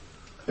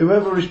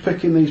 Whoever is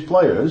picking these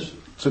players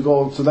to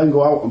then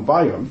go out and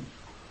buy them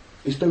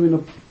is doing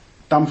a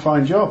damn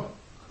fine job,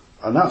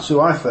 and that's who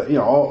I think.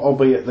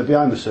 Albeit they're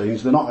behind the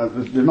scenes, they've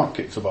not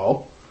kicked a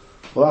ball,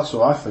 but that's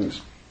who I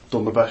think's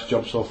done the best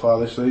job so far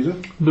this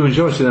season. The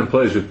majority of them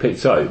players we've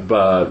picked out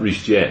by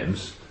Reece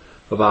James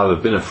have either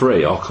been a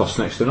free or cost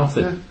next to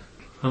nothing,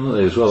 haven't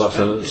they? As well,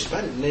 they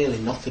spent nearly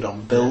nothing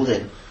on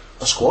building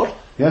a squad.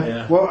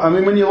 Yeah. Well, I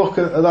mean, when you look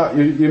at that,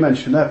 you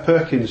mentioned there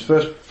Perkins,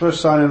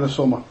 first signing of the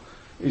summer.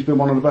 He's been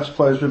one of the best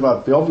players we've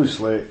had. They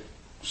obviously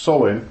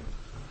saw him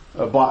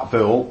at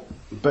Blackpool,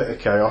 a bit of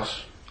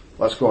chaos.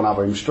 Let's go and have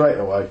him straight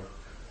away.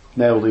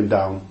 Nailed him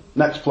down.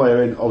 Next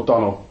player in,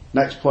 O'Donnell.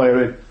 Next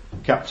player in,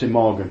 Captain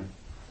Morgan.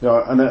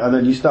 And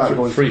then you start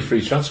going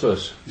free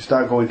transfers. You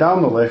start going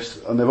down the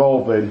list, and they've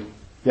all been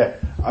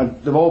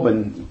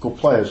good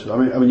players. I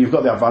mean, you've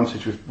got the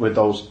advantage with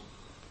those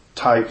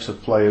types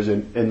of players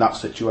in that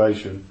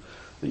situation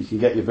that you can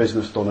get your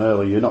business done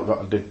early. You're not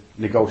got to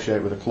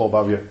negotiate with a club,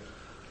 have you?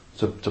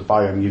 To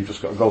buy him, you've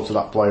just got to go to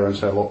that player and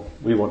say, look,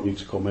 we want you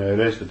to come here,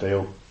 here's the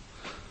deal.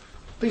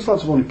 These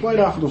lads have only played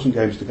half a dozen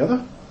games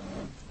together,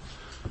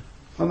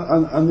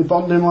 and they're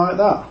bonding like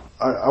that.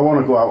 I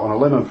want to go out on a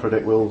limb and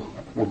predict we'll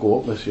go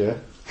up this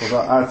year, because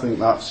I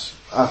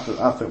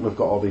think we've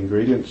got all the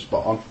ingredients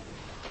spot on.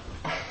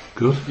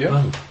 Good. Yeah,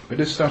 well, it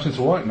is starting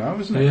to work now,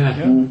 isn't it?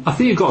 Yeah. I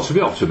think you've got to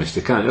be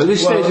optimistic, can't you? At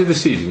this stage of the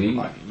season,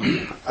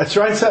 I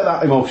try and take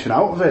that emotion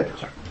out of it,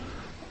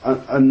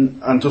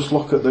 and just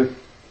look at the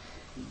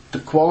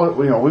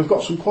quality. We've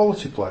got some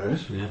quality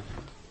players,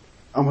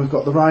 and we've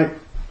got the right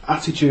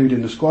attitude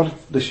in the squad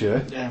this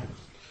year. Yeah.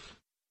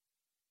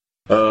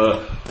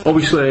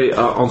 Obviously,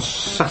 on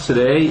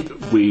Saturday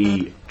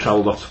we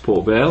travelled off to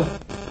Port Vale,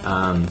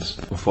 and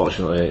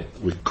unfortunately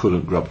we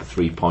couldn't grab the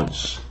 3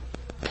 points.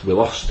 We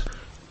lost.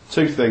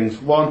 Two things.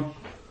 One,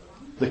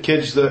 the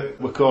kids that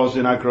were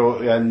causing aggro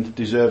at the end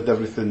deserved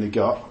everything they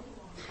got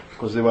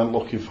because they went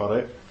looking for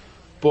it.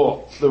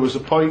 But there was a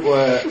point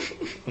where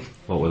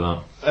what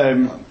was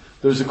that?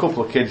 There was a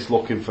couple of kids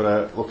looking for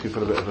a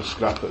bit of a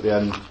scrap at the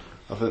end.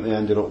 I think they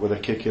ended up with a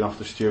kicking off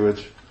the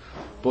stewards.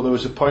 But there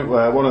was a point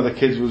where one of the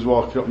kids was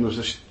walking up, and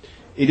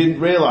he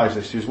didn't realise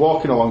this. He was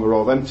walking along a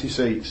row of empty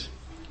seats,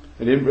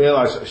 and he didn't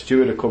realise that a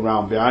steward had come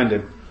round behind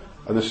him,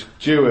 and the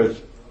steward,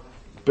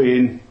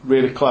 being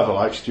really clever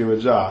like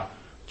stewards are,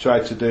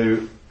 tried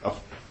to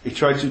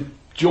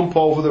jump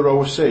over the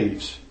row of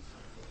seats.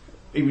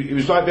 He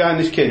was right behind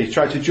this kid. He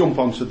tried to jump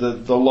onto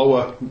the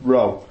lower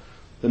row,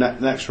 the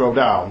next row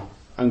down,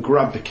 and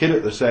grabbed the kid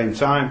at the same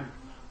time,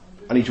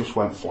 and he just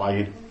went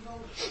flying.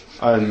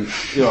 And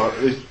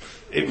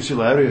it was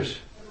hilarious.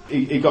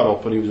 He got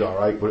up and he was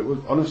alright, but it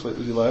was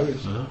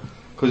hilarious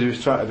because he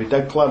was trying to be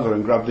dead clever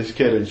and grab this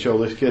kid and show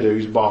this kid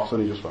who's boss,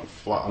 and he just went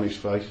flat on his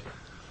face.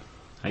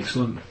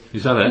 Excellent.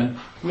 Is that it?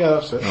 Yeah,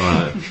 that's it. All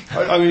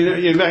right. I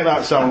mean, you make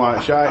that sound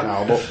like shite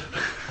now, but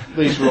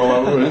These were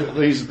all over.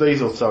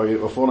 These will tell you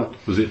it were funny.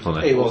 Was it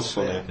funny? It was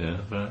funny. Yeah,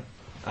 right.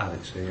 I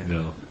think so, yeah.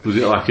 No. Was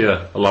it like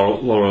a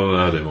Laurel and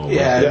Hardy moment?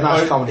 Yeah,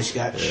 nice comedy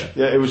sketch.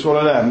 Yeah, it was one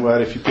of them where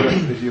if you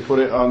put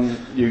it on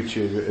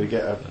YouTube, it'd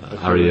get a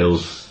Harry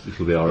Hill's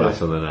It'll Be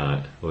Alright on the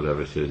Night,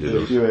 whatever it is.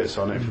 There's a few hits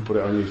on it if you put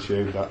it on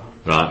YouTube. That.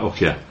 Right,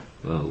 okay.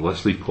 Well,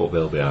 let's leave Port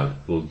Vale behind.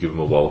 We'll give them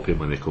a walloping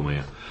when they come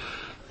here.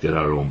 Get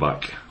our own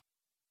back.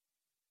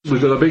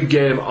 We've got a big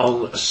game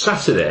on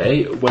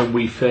Saturday when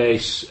we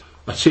face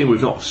a team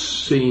we've not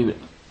seen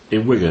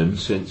in Wigan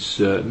since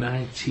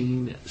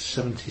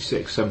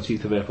 1976,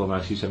 17th of April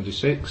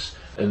 1976,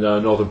 in the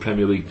Northern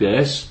Premier League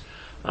days.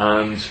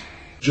 And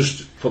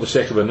just for the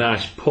sake of a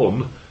nice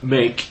pun,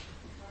 Mick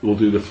will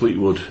do the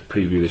Fleetwood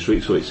preview this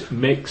week, so it's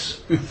Mick's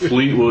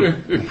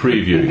Fleetwood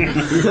preview.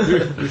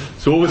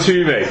 So over to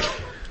you, Mick.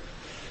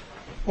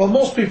 Well,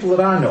 most people that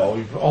I know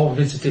have all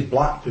visited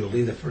Blackpool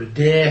either for a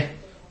day,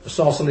 a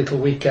saucy little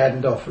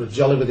weekend, or for a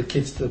jolly with the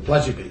kids to the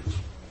pleasure beach.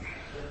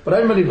 But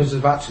how many of us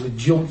have actually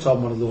jumped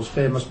on one of those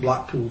famous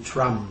Blackpool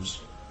trams?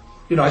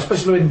 You know,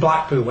 especially in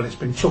Blackpool when it's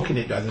been chucking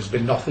it down, there's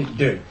been nothing to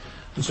do.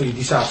 And so you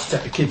decide to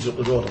take the kids up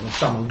the road on the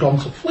tram and gone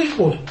to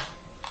Fleetwood.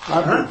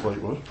 I've been to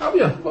Fleetwood. Have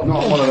you? Well,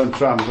 not one of them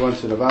trams. I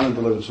went in a van and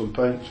delivered some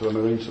paint to a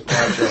marine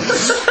supply shop.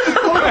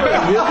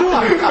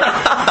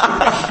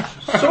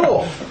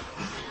 So,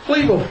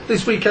 Fleetwood,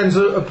 this weekend's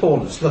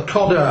opponents, the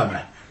Cod Army,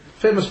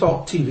 famous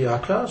for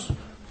TVR cars.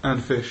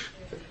 And fish.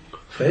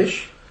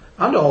 Fish.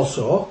 And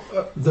also,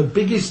 the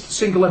biggest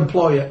single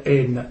employer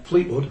in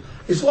Fleetwood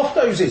is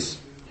Lofthouses.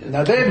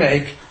 Now, they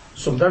make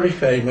some very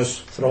famous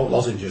throat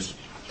lozenges.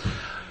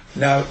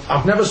 Now,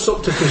 I've never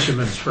sucked a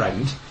fisherman's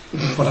friend,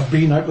 but I've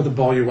been out with a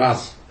boy who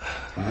has.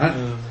 Right?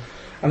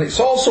 And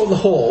it's also the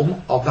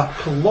home of that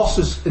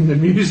colossus in the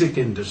music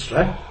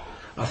industry.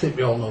 I think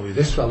we all know who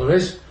this fella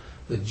is.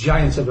 The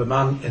giant of a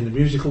man in the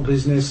musical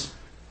business.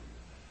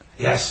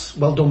 Yes,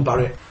 well done,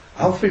 Barry.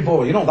 Alfie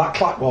Boe, you know that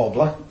clack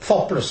warbler,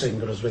 opera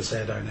singer as we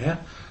say down here.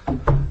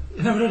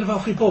 You never heard of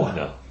Alfie Boe?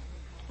 No.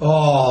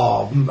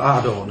 Oh,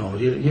 I don't know.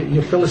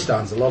 You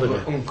Philistines, a lot of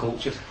it.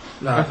 Uncultured.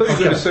 No, I thought you were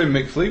going to say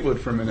Mick Fleetwood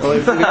for a minute.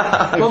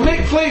 Well,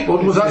 Mick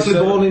Fleetwood was actually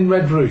born in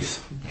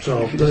Redruth.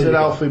 So If you said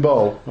Alfie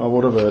Boe, I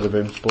would have heard of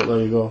him, but there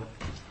you go.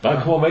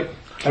 Right, come on, Mick.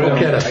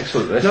 Okay, then.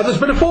 Excellent. This. Now, there's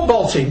been a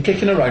football team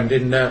kicking around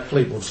in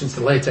Fleetwood since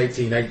the late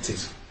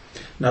 1880s.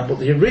 Now, but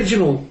the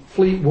original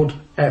Fleetwood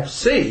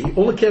FC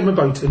only came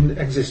about in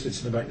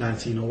existence in about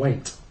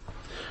 1908.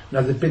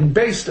 Now, they've been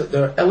based at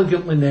their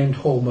elegantly named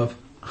home of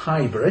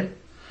Highbury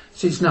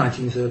since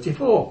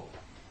 1934.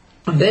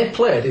 And they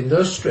played in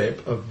their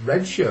strip of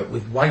red shirt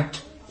with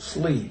white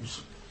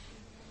sleeves.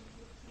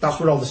 That's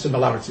where all the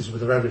similarities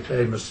with the very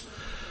famous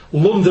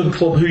London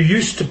club who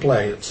used to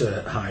play at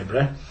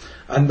Highbury.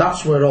 And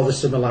that's where all the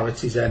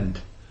similarities end.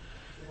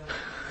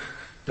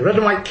 The red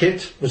and white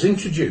kit was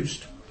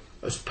introduced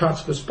as part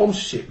of a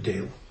sponsorship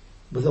deal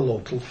with a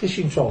local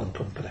fishing trawling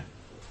company.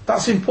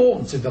 That's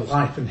important in the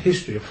life and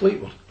history of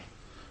Fleetwood,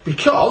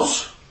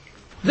 because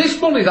this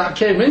money that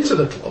came into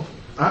the club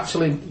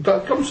actually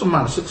got some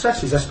minor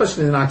successes,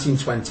 especially in the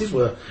 1920s,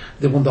 where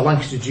they won the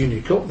Lancashire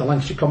Junior Cup, the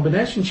Lancashire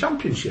Combination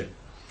Championship.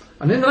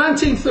 And in the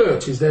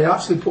 1930s, they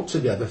actually put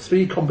together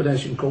 3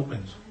 combination cup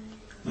wins.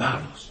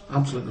 Marvellous,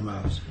 absolutely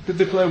marvellous. Did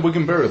they play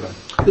Wigan Borough then?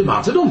 They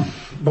might have done,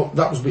 but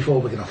that was before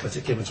Wigan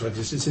Athletic came into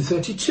existence in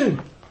 32.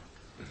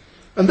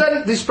 And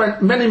then they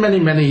spent many, many,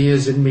 many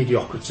years in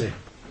mediocrity.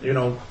 You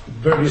know,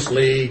 various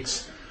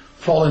leagues,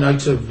 falling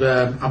out of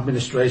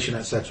administration,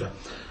 etc.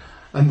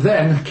 And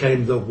then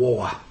came the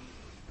war.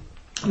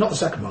 Not the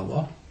Second World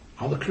War,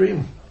 or the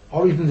Korean,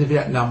 or even the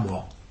Vietnam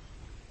War.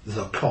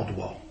 The Cod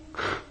War.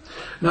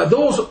 Now,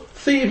 those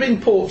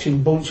thieving,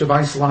 poaching bunch of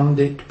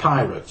Icelandic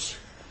pirates,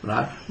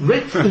 right,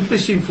 ripped the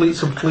fishing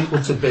fleets of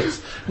Fleetwood to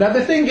bits. Now,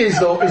 the thing is,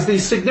 though, is the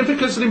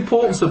significance and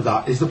importance of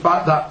that is the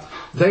fact that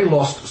they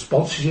lost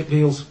sponsorship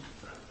deals.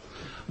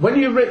 When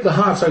you rip the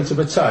heart out of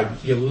a town,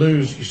 you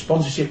lose your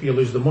sponsorship, you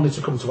lose the money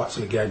to come to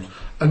actually games.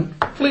 And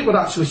Fleetwood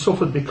actually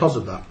suffered because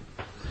of that.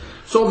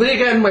 So they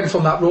again went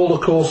on that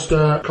roller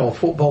coaster called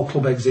football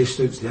club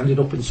existence. They ended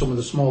up in some of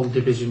the smaller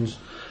divisions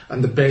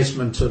and the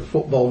basement of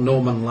football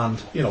no man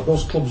land. You know,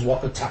 those clubs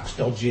what the tax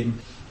dodging,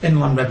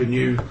 inland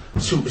revenue. I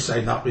shouldn't be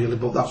saying that really,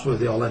 but that's where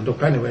they all end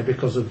up anyway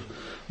because of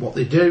what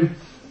they do.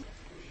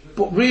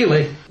 But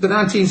really, the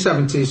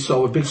 1970s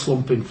saw a big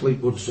slump in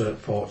Fleetwood's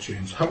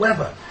fortunes.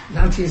 However,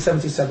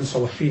 1977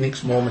 saw a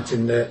phoenix moment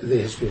in the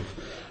history of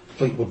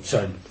Fleetwood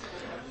Town,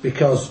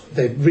 because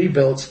they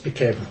rebuilt,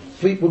 became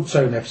Fleetwood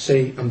Town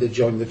FC, and they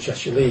joined the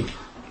Cheshire League.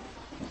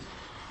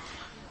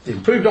 They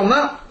improved on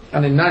that,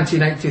 and in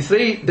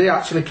 1983 they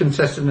actually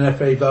contested an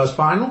FA Vase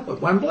final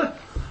at Wembley.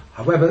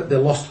 However, they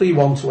lost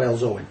 3-1 to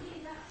Wales Owen.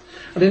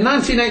 And in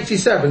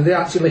 1987 they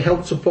actually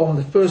helped to form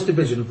the first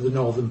division of the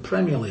Northern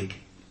Premier League.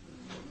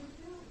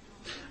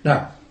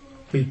 Now,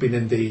 we've been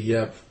in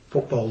the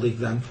Football League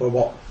then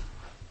for,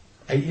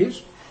 8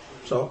 years?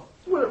 So,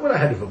 we're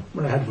ahead of them.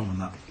 We're ahead of them on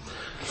that.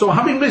 So,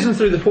 having risen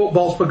through the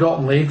football's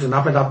forgotten leagues and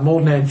having had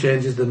more name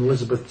changes than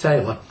Elizabeth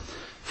Taylor,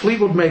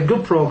 Fleetwood made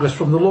good progress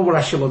from the lower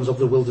echelons of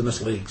the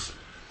Wilderness Leagues.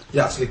 They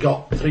actually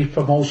got 3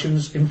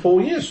 promotions in 4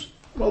 years.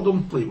 Well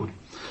done, Fleetwood.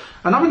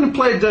 And having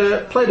played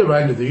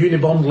around in the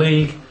Unibond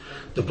League,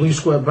 the Blue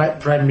Square Bet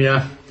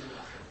Premier,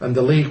 and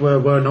the league where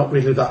we're not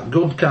really that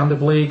good kind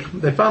of league,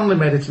 they finally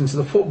made it into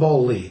the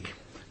Football League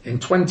in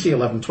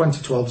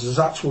 2011-2012 as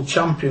actual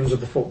champions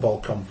of the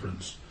Football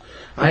Conference.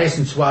 I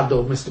hasten to add,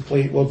 though, Mr.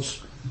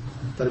 Fleetwood's,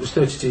 that it was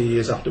 32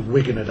 years after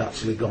Wigan had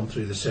actually gone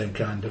through the same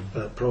kind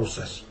of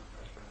process.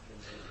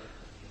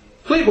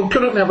 Fleetwood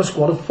currently have a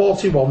squad of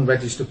 41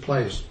 registered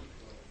players,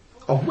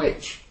 of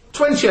which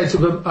 28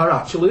 of them are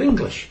actually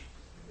English.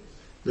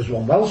 There's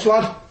 1 Welsh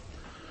lad,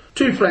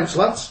 2 French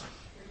lads,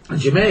 a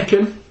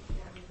Jamaican,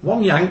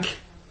 1 Yank,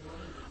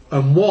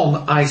 and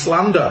 1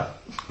 Icelander.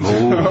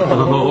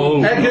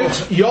 Eggert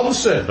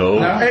Jonsson.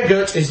 Now,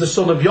 Eggert is the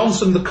son of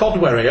Jonsson the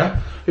Codwarrior,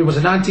 who was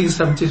a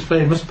 1970s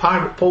famous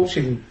pirate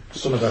poaching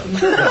son of a...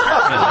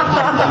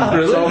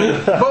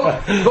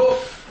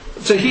 but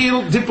to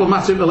heal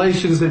diplomatic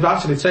relations, they've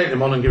actually taken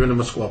him on and given him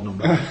a squad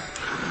number.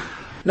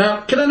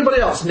 Now, can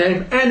anybody else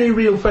name any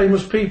real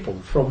famous people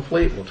from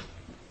Fleetwood?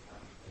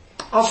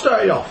 I'll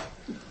start you off.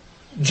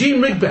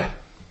 Jean Rigby.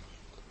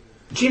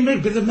 Jean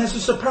Rigby, the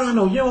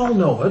mezzo-soprano. You all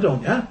know her,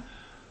 don't you?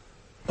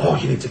 Oh,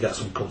 you need to get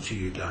some culture,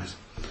 you guys.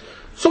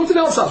 Something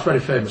else that's very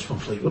famous from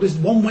Fleetwood is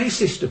the one-way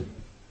system.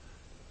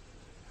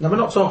 Now, we're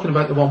not talking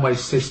about the one-way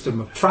system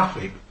of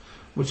traffic.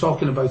 We're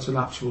talking about an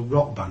actual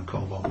rock band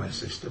called One Way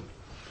System.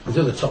 And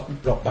the other top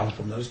rock band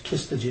from there is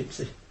Kiss the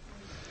Gypsy.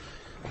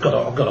 I've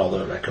got all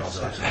their records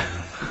actually.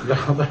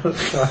 Have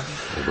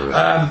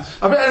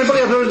anybody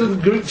ever heard of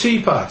the group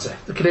Tea Party?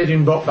 The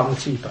Canadian rock band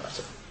Tea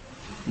Party?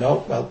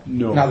 No? Well,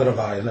 no. Neither have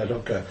I, and I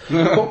don't care.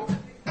 But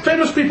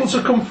famous people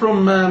to come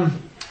from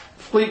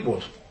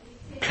Fleetwood.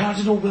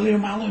 Cardinal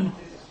William Allen.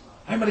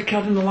 How many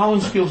Cardinal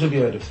Allen schools have you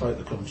heard of throughout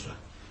the country?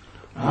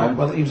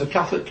 Well, he was a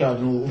Catholic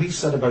cardinal. The least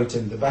said about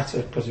him, the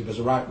better, because he was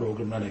a right rogue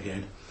and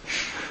renegade.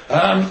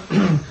 Dan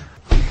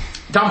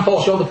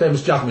Forshaw, the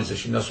famous jazz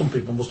musician. Now, some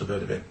people must have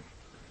heard of him.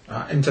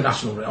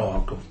 International.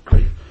 Oh, good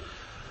grief.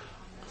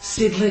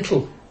 Sid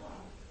Little.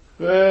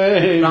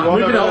 Hey,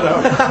 moving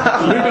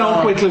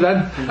on quickly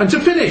then. And to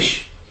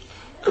finish,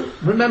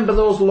 remember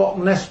those Loch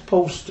Ness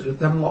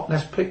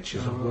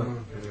pictures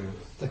of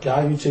the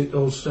guy who took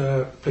those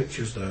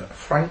pictures there,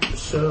 Frank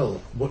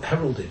Searle,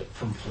 heralded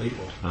from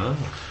Fleetwood.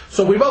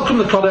 So we welcome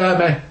the Cod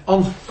Army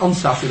on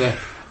Saturday,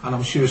 and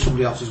I'm sure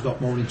somebody else has got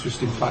more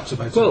interesting facts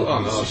about it. Well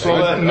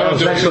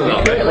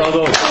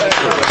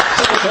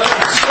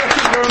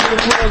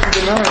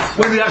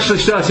when they actually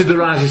started the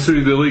rises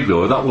through the league,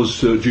 though, that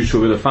was due to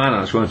a bit of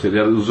finance, wasn't it?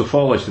 There was a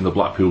fall list in the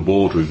Blackpool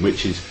boardroom,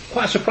 which is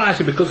quite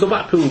surprising because the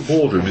Blackpool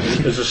boardroom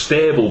is a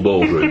stable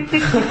boardroom,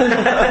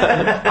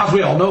 as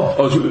we all know.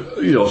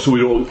 So we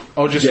don't.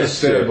 Or just a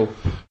stable.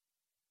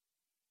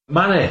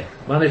 Manny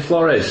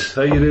Flores,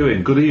 how you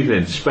doing? Good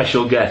evening,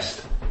 special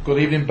guest. Good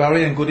evening,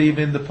 Barry, and good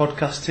evening, the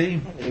podcast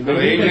team.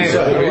 Good evening,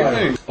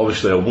 sir.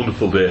 Obviously, a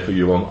wonderful day for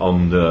you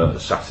on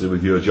Saturday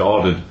with your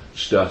Jordan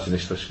starting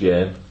his first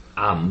game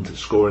and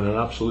scoring an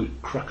absolute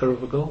cracker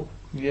of a goal.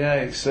 Yeah,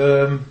 it's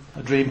a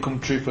dream come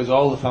true for us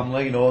all, the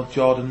family.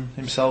 Jordan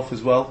himself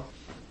as well.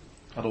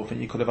 I don't think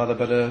you could have had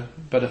a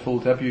better full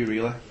debut,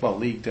 really. Well,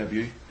 league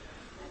debut,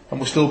 and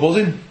we're still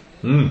buzzing.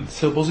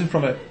 Still buzzing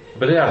from it.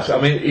 But yes,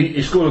 I mean,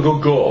 he scored a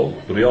good goal,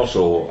 but he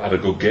also had a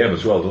good game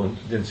as well,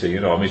 didn't he?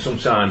 I mean,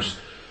 sometimes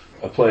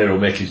a player will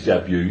make his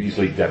debut, his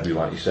league debut,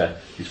 like you said,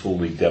 his full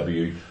league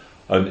debut,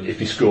 and if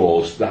he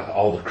scores, that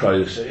all the crowd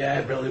will say,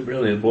 yeah,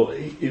 brilliant, but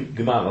he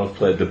might not have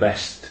played the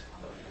best.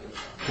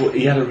 But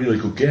he had a really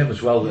good game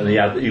as well, and he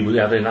had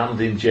an hand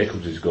in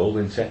Jacobs' goal,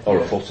 didn't he? Or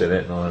a foot in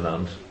it, not an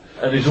hand.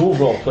 And his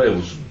overall play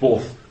was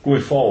both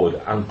going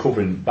forward and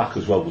covering back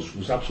as well,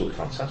 was absolutely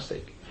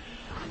fantastic.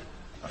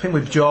 I think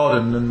with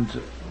Jordan, and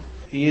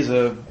he is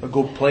a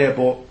good player,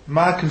 but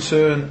my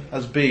concern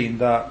has been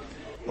that,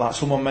 like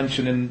someone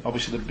mentioned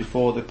obviously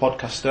before the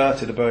podcast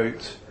started,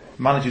 about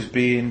managers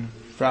being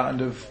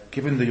frightened of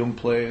giving the young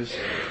players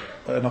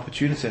an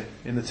opportunity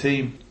in the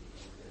team.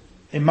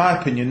 In my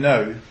opinion,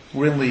 now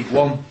we're in League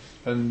One,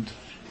 and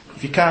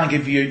if you can't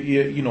give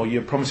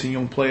your promising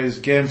young players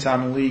game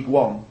time in League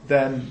One,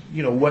 then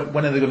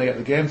when are they going to get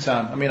the game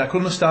time? I mean, I could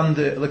understand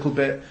it a little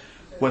bit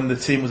when the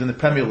team was in the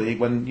Premier League,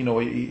 when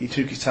he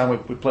took his time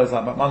with players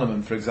like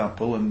McManaman, for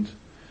example, and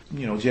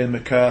James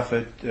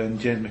McCarthy.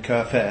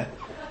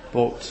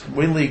 But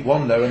we're in League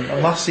One now, and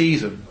last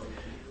season,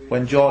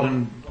 when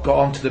Jordan got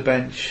onto the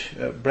bench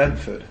at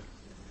Brentford,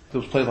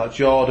 there was players like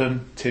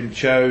Jordan, Tim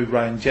Chow,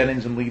 Ryan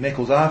Jennings and Lee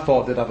Nichols. I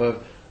thought they'd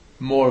have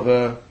more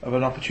of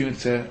an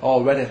opportunity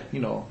already,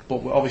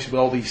 but obviously with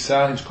all these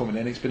signings coming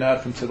in, it's been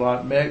hard for them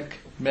to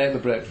make the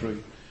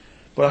breakthrough.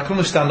 But I can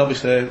understand,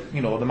 obviously,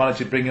 the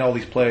manager bringing all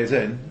these players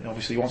in.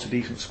 Obviously, he wants a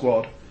decent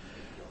squad,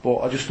 but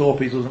I just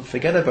hope he doesn't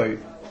forget about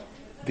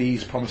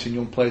these promising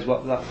young players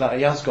that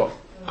he has got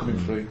coming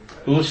through.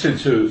 Listening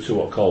to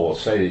what Cole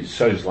was saying, it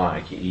sounds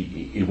like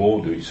he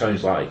won't do it. It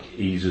sounds like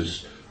he's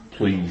as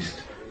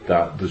pleased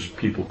that there's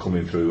people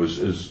coming through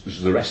as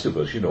the rest of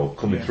us,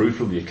 coming through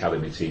from the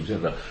academy teams,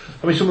 isn't there?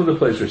 I mean, some of the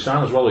players we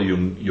sign as well are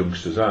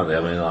youngsters, aren't they? I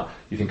mean, like,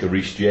 you think of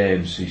Reece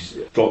James,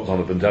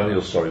 Donovan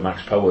Daniels,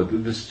 Max Power.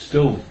 There's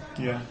still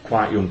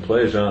quite young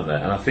players, aren't there?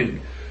 And I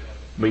think,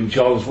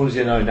 Jordan's, what is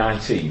he now,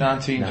 19?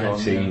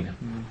 19.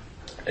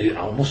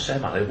 I must say,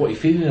 man, what are you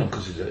feeling him?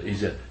 Because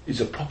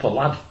he's a proper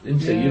lad,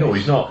 isn't he?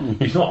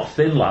 He's not a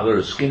thin lad or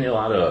a skinny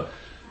lad.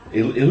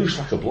 He looks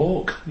like a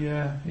bloke.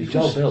 Yeah, he's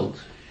well built.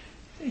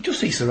 He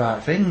just eats the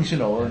right things,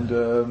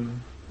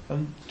 and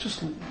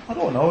just, I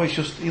don't know. It's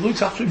just, he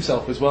looks after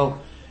himself as well.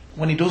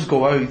 When he does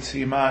go out,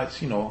 he might,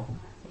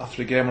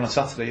 after a game on a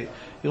Saturday,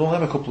 he'll only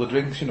have a couple of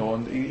drinks,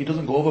 and he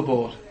doesn't go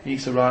overboard. He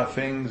eats the right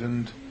things,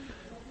 and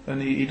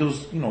he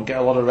does, get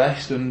a lot of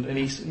rest, and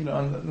he's,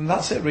 and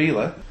that's it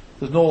really.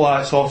 There's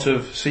no sort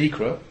of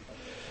secret.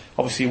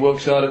 Obviously, he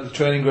works hard at the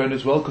training ground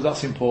as well, because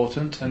that's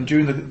important. And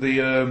during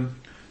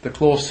the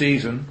close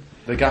season,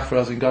 the gaffer,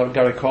 as in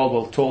Gary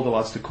Caldwell, told the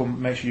lads to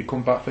make sure you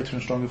come back fitter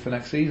and stronger for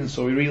next season.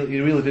 So he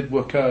really did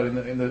work hard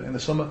in the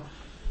summer.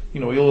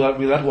 We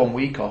had 1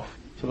 week off,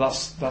 so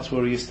that's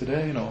where he is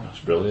today. That's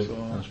brilliant.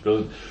 That's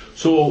brilliant.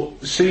 So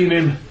seeing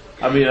him,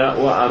 I mean,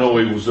 I know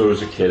he was there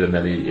as a kid, and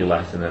then he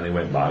left, and then he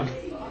went back.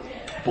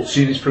 But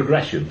seeing his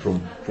progression from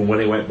when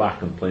he went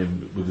back and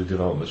playing with the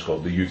development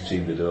squad, the youth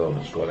team, the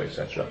development squad,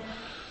 etc.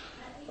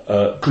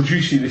 Could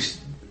you see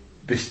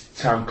this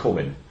time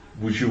coming?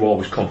 Was you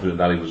always confident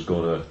that he was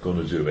going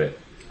to do it?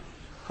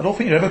 I don't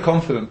think you're ever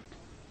confident.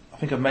 I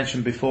think I've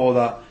mentioned before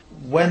that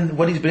when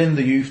he's been in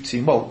the youth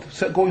team, well,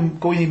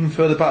 going even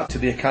further back to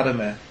the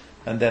academy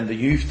and then the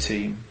youth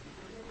team,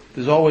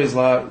 there's always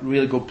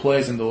really good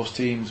players in those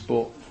teams,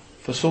 but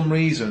for some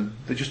reason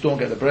they just don't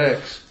get the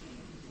breaks.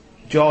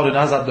 Jordan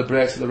has had the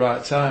breaks at the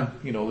right time.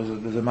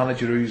 There's a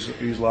manager who's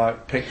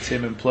picked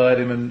him and played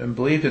him and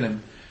believed in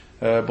him.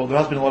 But there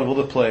has been a lot of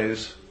other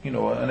players,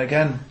 and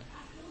again,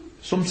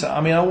 sometimes,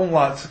 I mean, I won't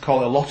like to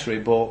call it a lottery,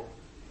 but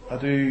I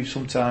do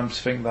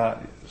sometimes think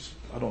that,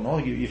 I don't know,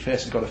 your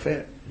face has got to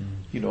fit.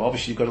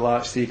 Obviously you've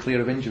got to stay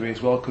clear of injury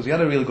as well, because he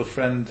had a really good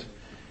friend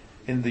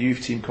in the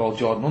youth team called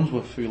Jordan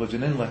Unsworth, who lived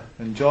in Inley,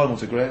 and Jordan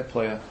was a great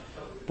player,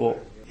 but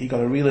he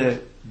got a really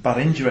bad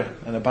injury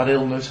and a bad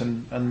illness,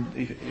 and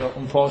he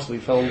unfortunately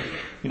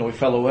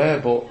fell away.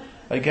 But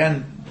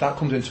again, that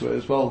comes into it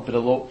as well, a bit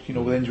of luck,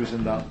 with injuries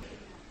and that.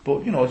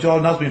 But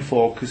Jordan has been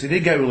flawed, because he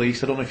did get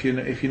released. I don't know if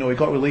you know, he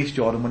got released,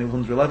 Jordan, when he was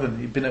under 11.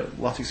 He'd been at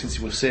Latics since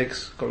he was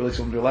 6, got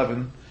released under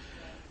 11,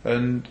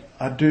 and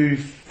I do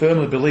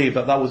firmly believe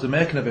that was the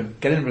making of him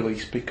getting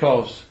released,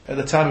 because at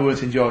the time he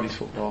weren't enjoying his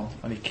football,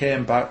 and he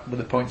came back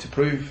with a point to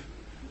prove.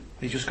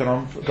 He's just gone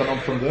on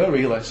from there,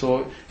 really.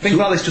 So things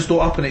like this just don't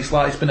happen. It's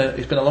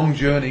been a long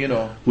journey,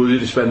 Will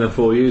you spend them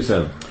 4 years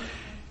then?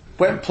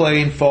 Went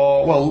playing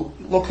for,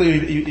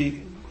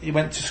 luckily he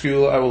went to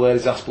school at Our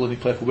Lady's Aspel, and he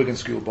played for Wigan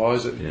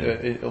schoolboys at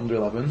under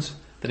 11s.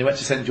 Then he went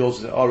to St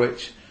George's at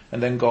Orwich,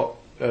 and then got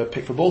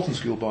picked for Bolton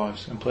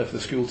schoolboys and played for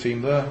the school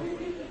team there.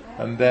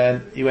 And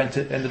then he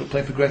ended up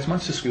playing for Greater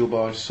Manchester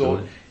schoolboys.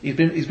 So he's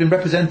been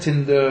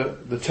representing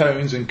the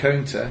towns and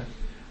county,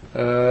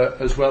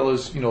 as well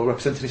as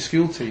representing his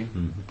school team.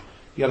 Mm-hmm.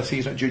 He had a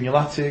season at Junior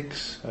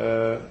Latics,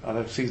 had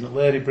a season at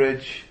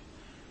Ladybridge,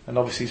 and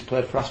obviously he's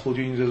played for Aspel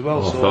Juniors as well.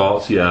 I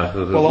was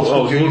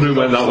wondering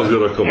when that was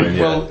going to come in.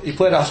 Well, he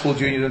played at Aspel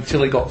Juniors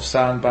until he got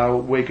signed by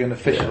Wigan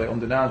officially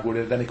under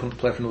 9s, then he couldn't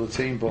play for another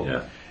team.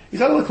 But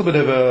he's had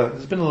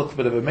there's been a little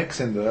bit of a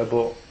mix in there,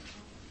 but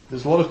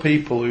there's a lot of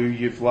people who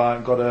you've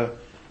got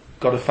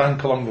to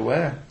thank along the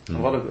way. A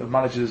lot of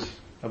managers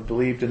have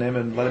believed in him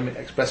and let him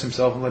express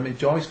himself and let him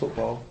enjoy his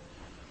football.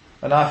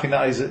 And I think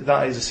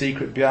that is a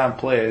secret behind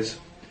players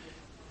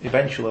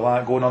eventually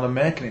going on and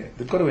making it.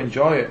 They've got to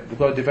enjoy it, they've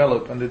got to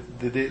develop, and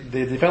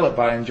they develop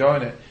by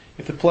enjoying it.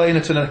 If they're playing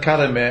at an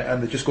academy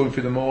and they're just going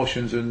through the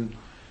motions and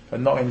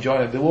not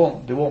enjoying it, they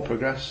won't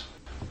progress.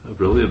 Oh,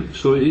 brilliant.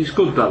 So it's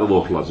good that the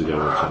local lads are getting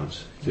a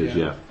chance. It is,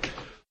 yeah.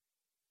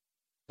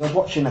 I was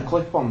watching a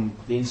clip on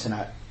the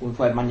internet when we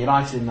played Man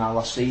United in our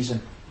last season,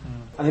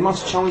 and the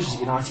amount of challenges that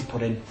United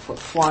put in,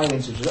 flying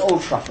into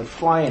Old Trafford,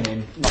 flying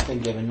in, nothing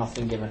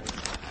given.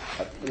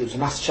 There was a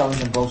massive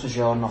challenge on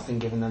Beausejour, nothing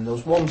given. Then there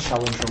was one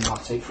challenge from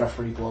Matic,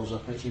 referee blows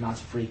up, and it's United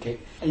free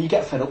kick, and you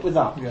get fed up with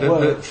that.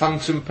 The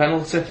phantom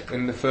penalty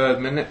in the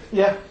 3rd minute.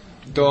 Yeah.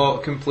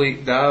 Don't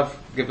complete dive,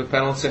 give a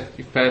penalty.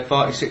 You've paid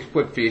 46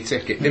 quid for your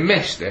ticket. They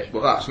missed it,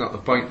 but that's not the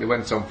point. They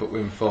went on for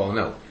win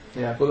 4-0.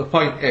 Yeah. But the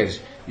point is,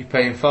 you're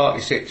paying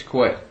 46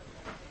 quid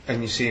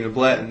and you're seeing a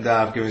blatant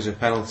dive give us a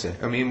penalty.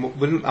 I mean,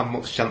 we didn't have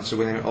much chance of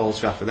winning at Old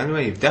Trafford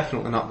anyway. You've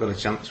definitely not got a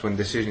chance when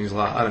decisions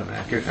like that are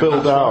made.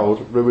 Phil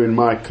Dowd ruined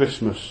my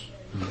Christmas.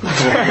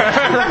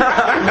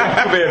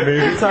 That could be a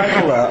movie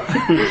title, that.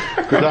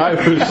 Because I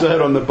was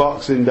there on the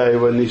Boxing Day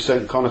when they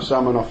sent Conor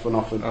Salmon off for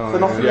nothing.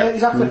 Yeah,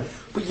 exactly.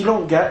 But you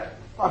don't get.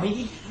 I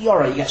mean, you're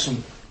alright. You get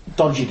some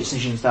dodgy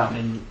decisions down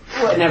in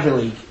every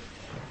league,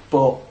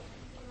 but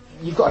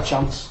you've got a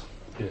chance.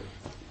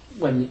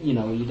 When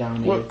you're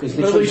down here, because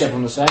they treat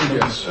everyone the same.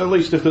 At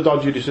least if the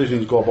dodgy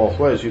decisions go both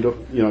ways, you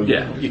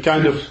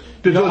kind of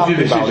They not don't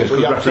do happy about decisions it, but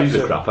you because have referees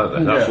to- are crap, aren't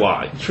they? That's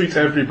why. Treat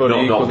everybody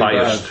Not equally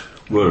biased. bad.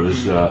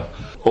 Whereas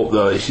up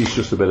there, it's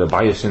just a bit of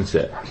bias, isn't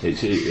it?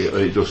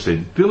 It does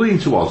seem. They lean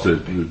towards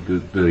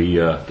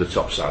the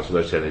top sides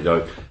without any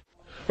doubt.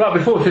 Right,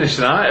 before we finish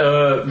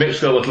tonight, Mick's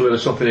got a little bit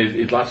of something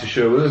he'd like to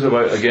share with us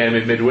about a game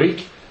in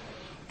midweek.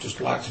 Just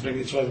like to bring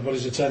it to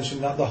everybody's attention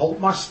that the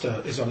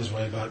Hulkmaster is on his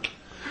way back.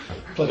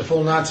 Played a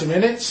full 90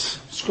 minutes,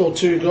 scored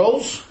 2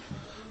 goals,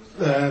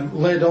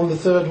 laid on the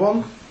third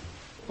one,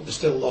 but they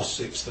still lost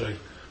 6-3.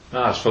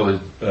 That's for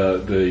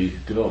the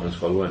development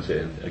squad, weren't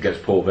it,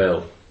 against Port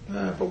Vale?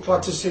 But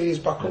glad to see he's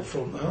back up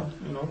front now.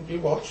 You know, you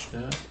watch.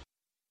 Yeah.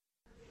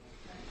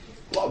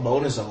 A lot of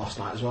boners though last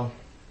night as well.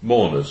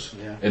 Mourners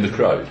in the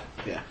crowd.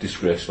 Yeah.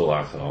 Disgraceful,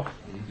 I thought.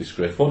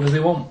 Disgraceful. What do they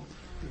want?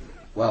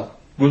 Well,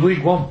 we're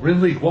League One. We're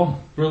in League One.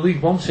 We're a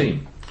League One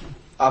team.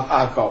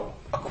 I've got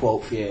a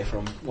quote for you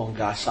from one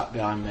guy sat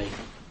behind me.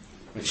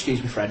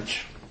 Excuse me,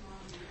 French.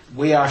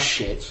 We are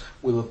shit.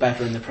 We were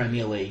better in the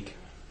Premier League.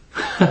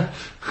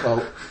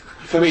 Well,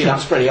 for me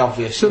that's pretty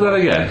obvious. Say that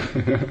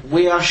again.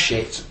 We are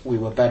shit. We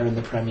were better in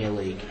the Premier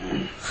League.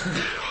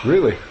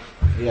 Really?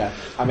 Yeah.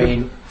 I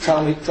mean,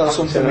 tell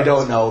something we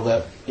don't know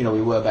that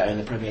we were better in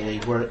the Premier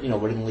League. We're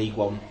in League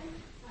One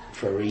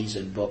for a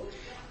reason, but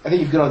I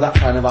think you've got that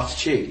kind of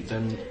attitude,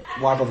 then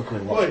why bother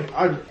coming and watching?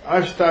 Well,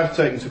 I've started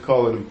taking to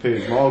calling them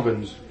Piers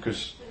Morgans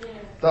because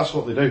that's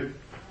what they do.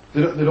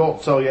 They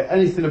don't tell you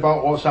anything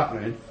about what's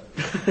happening.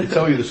 They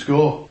tell you the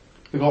score.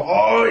 They go,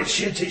 oh, it's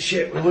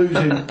shit, we're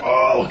losing.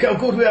 Oh, look how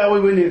good we are,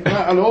 we're winning.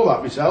 I know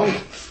that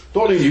myself.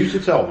 Don't need you to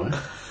tell me.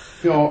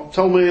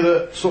 Tell me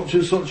that such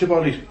and such a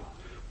body's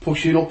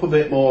pushing up a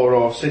bit more,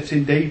 or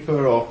sitting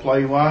deeper, or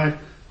playing wide.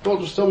 Don't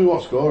just tell me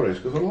what score is,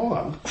 because I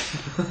know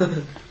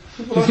that.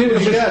 Do you think they're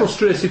just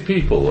frustrated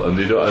people, and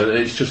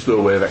it's just their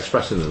way of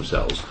expressing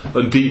themselves?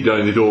 And deep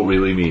down, they don't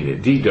really mean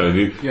it. Deep down,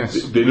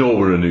 they know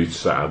we're a new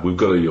side. We've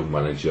got a young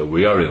manager.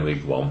 We are in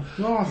League One.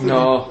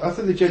 No, I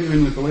think they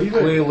genuinely believe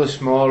it. Clueless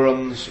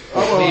morons.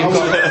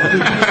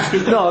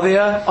 No, they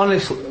are.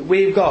 Honestly,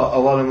 we've got a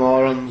lot of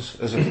morons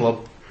as a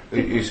club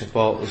who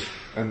support us,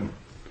 and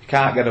you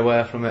can't get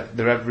away from it.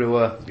 They're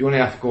everywhere. You only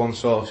have to go on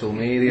social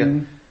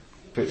media.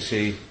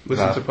 Listen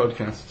to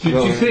podcasts. Do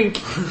you think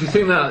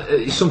that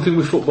it's something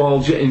with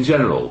football in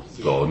general,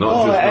 though?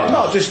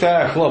 Not just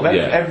our club.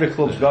 Every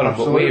club's got them,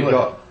 but we've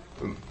got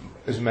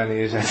as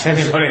many as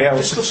anybody else.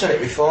 We discussed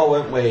it before,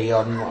 weren't we,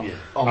 on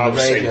I the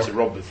was radio? saying to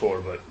Rob before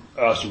about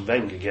Arsene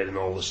Wenger getting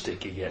all the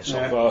stick he gets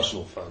off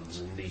Arsenal fans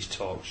in these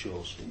talk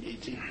shows.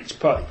 It's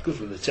good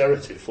for the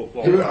territory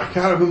football. I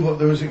can't remember.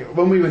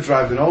 When we were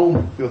driving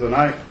home the other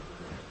night,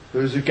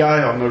 there was a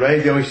guy on the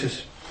radio. He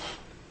says,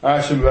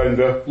 Arsene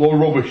Wenger, low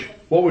rubbish.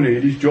 What we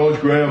need is George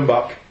Graham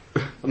back.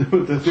 And they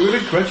were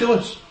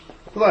incredulous.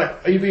 They're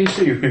like, are you being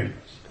serious?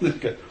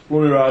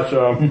 Bloody right,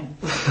 Sam.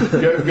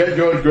 Get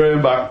George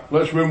Graham back.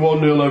 Let's win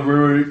 1-0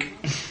 every week.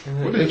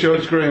 What is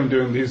George Graham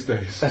doing these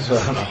days?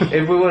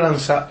 If we win on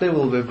Saturday,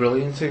 we'll be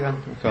brilliant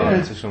again.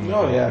 According to some.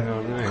 Oh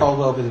yeah.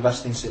 Caldwell will be the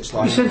best in 6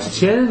 lines. It's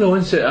entertaining though,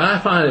 isn't it? I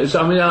find it.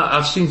 I mean,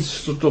 I've seen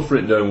stuff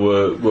written down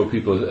where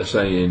people are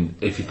saying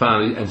if you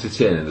find it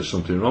entertaining, there's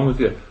something wrong with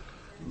you.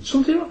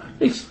 Something wrong.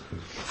 It's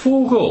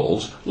 4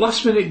 goals,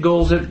 last minute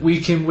goals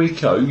week in,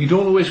 week out. You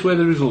don't know which way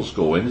the results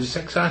go in. There's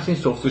exciting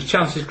stuff. There's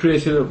chances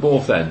created at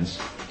both ends.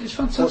 It's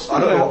fantastic. Well,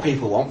 I don't know what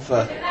people want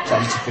for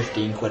 10 to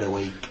 15 quid a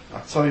week. I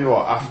tell you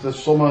what, after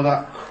some of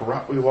that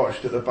crap we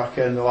watched at the back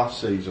end of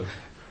last season,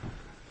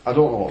 I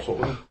don't know what's up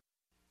with them.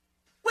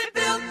 We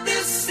built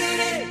this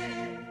city.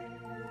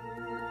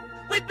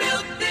 We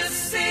built this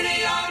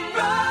city on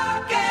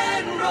rock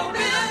and roll.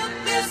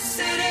 Built this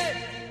city.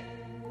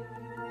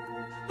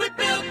 We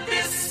built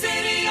this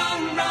city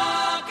on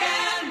rock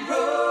and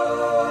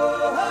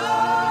roll.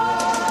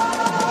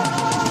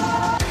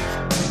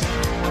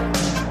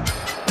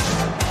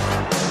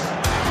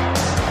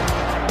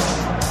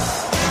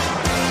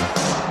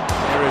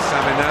 Here is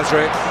Sami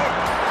Nasri.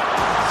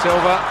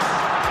 Silva.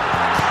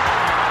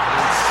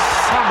 And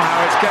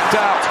somehow it's kept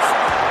out.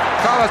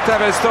 Carlos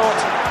Tevez thought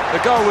the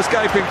goal was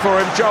gaping for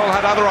him. Joel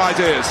had other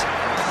ideas.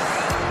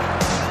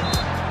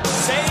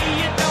 Say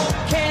you don't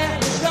care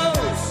who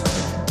goes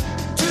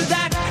to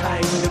that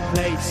kind of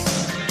place.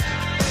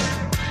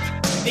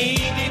 Knee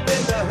deep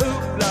in the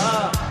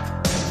hoopla,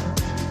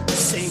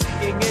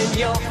 sinking in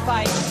your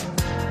fight.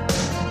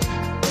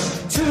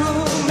 Too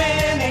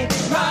many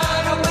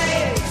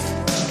runaways,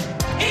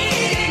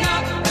 eating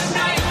up the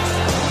night.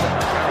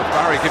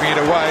 Barry giving it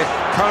away.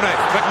 Kone,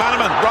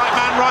 McManaman, right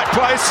man, right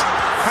place.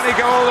 Can he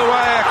go all the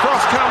way?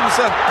 Across comes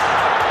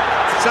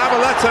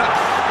Zabaleta.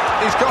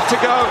 He's got to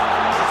go.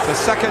 The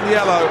second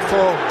yellow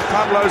for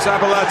Pablo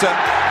Zabaleta.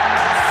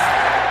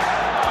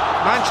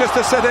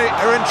 Manchester City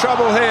are in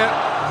trouble here.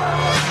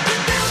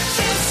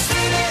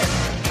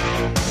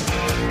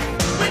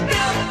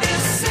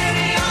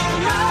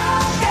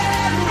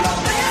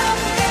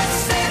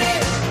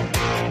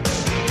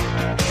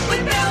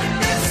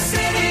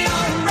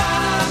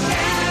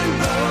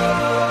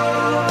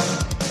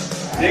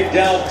 Dig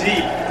down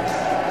deep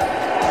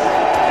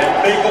and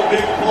make a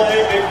big play,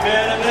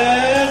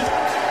 McManaman.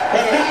 I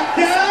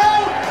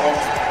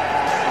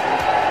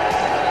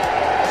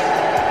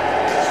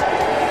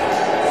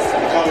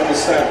can't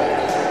understand.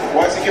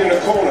 Why is he giving a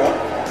corner?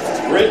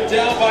 Written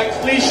down by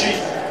Clichy.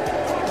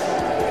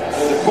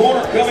 So the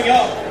corner coming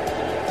up.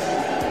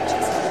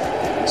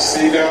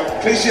 See now,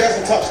 Clichy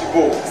hasn't touched the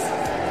ball.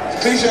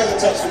 Clichy hasn't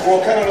touched the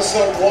ball. I can't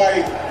understand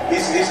why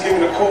he's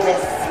giving a corner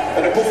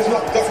and the ball's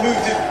not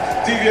moved to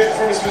deviate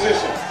from his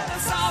position.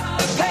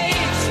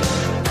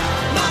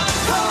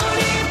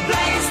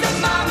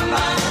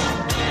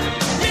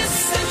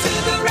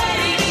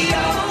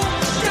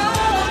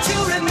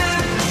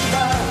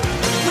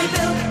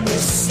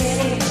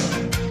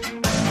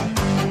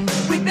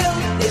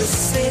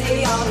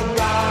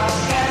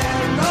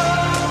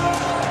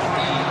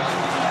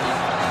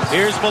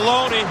 Here's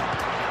Maloney.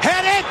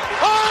 Headed!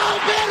 Oh,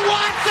 Ben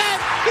Watson!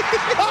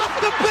 Off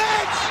the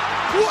bench!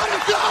 What a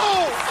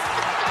goal!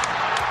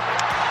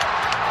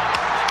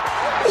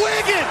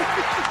 Wigan!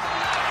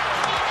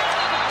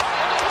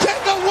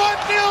 Take a 1-0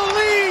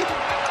 lead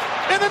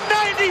in the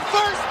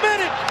 91st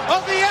minute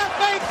of the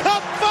FA Cup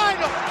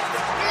final.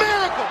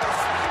 Miracle!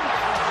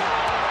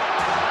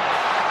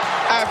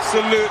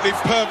 Absolutely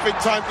perfect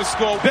time to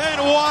score.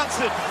 Ben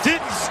Watson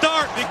didn't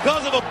start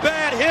because of a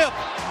bad hip.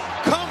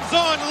 Comes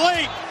on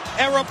late.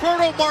 And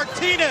Roberto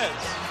Martinez,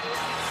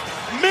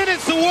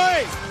 minutes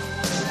away.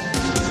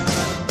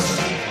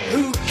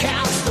 Who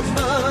counts the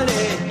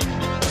money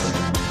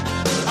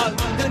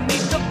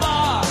underneath the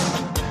bar?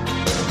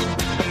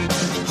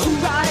 Who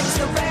rides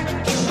the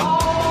wrecking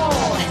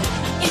ball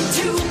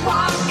into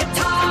our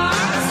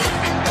guitars?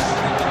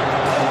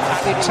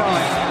 Added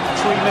time,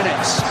 3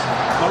 minutes.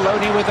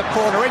 Maloney with the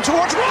corner in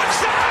towards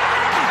Watson!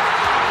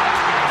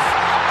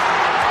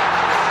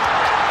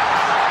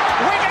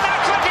 Wigan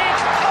Athletic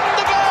on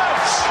the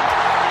verge!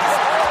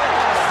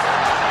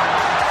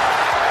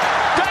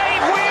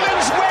 Dave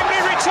Whelan's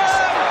Wembley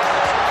return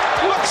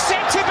looks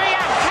set to be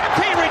a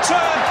happy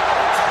return.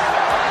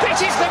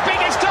 This is the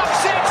biggest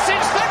upset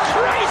since the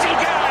crazy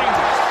game.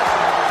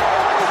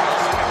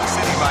 The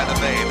city by the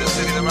bay, the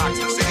city that rocks,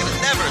 the city that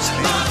never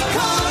sleeps.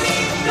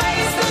 Marconi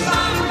plays the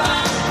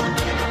bamba.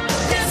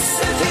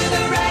 Listen to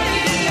the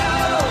radio.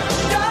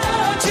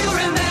 Don't you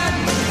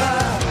remember?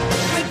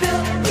 We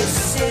built this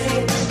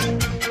city.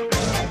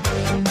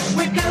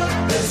 We built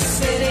this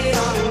city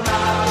on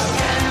rock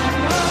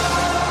and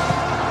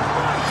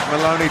roll.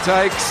 Maloney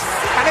takes,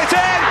 and it's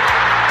in!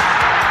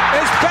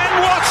 It's Ben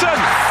Watson!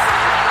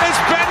 It's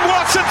Ben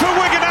Watson for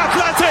Wigan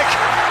Athletic!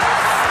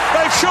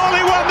 They've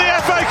surely won the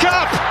FA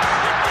Cup!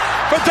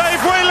 For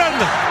Dave Whelan,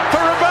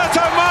 for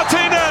Roberto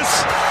Martinez!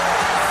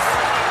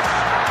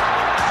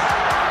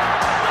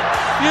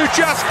 You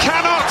just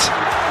cannot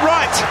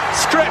write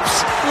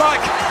scripts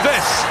like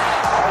this!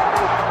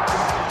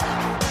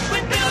 We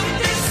built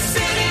this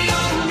city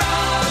on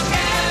rock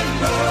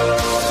and roll.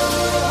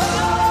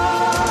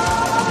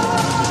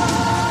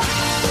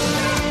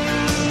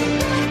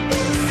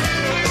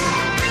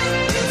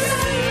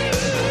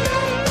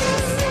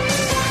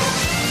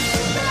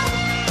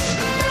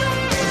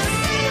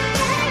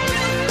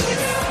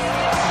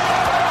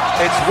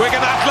 It's Wigan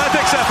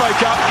Athletic's FA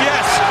Cup,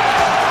 yes!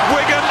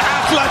 Wigan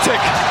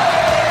Athletic!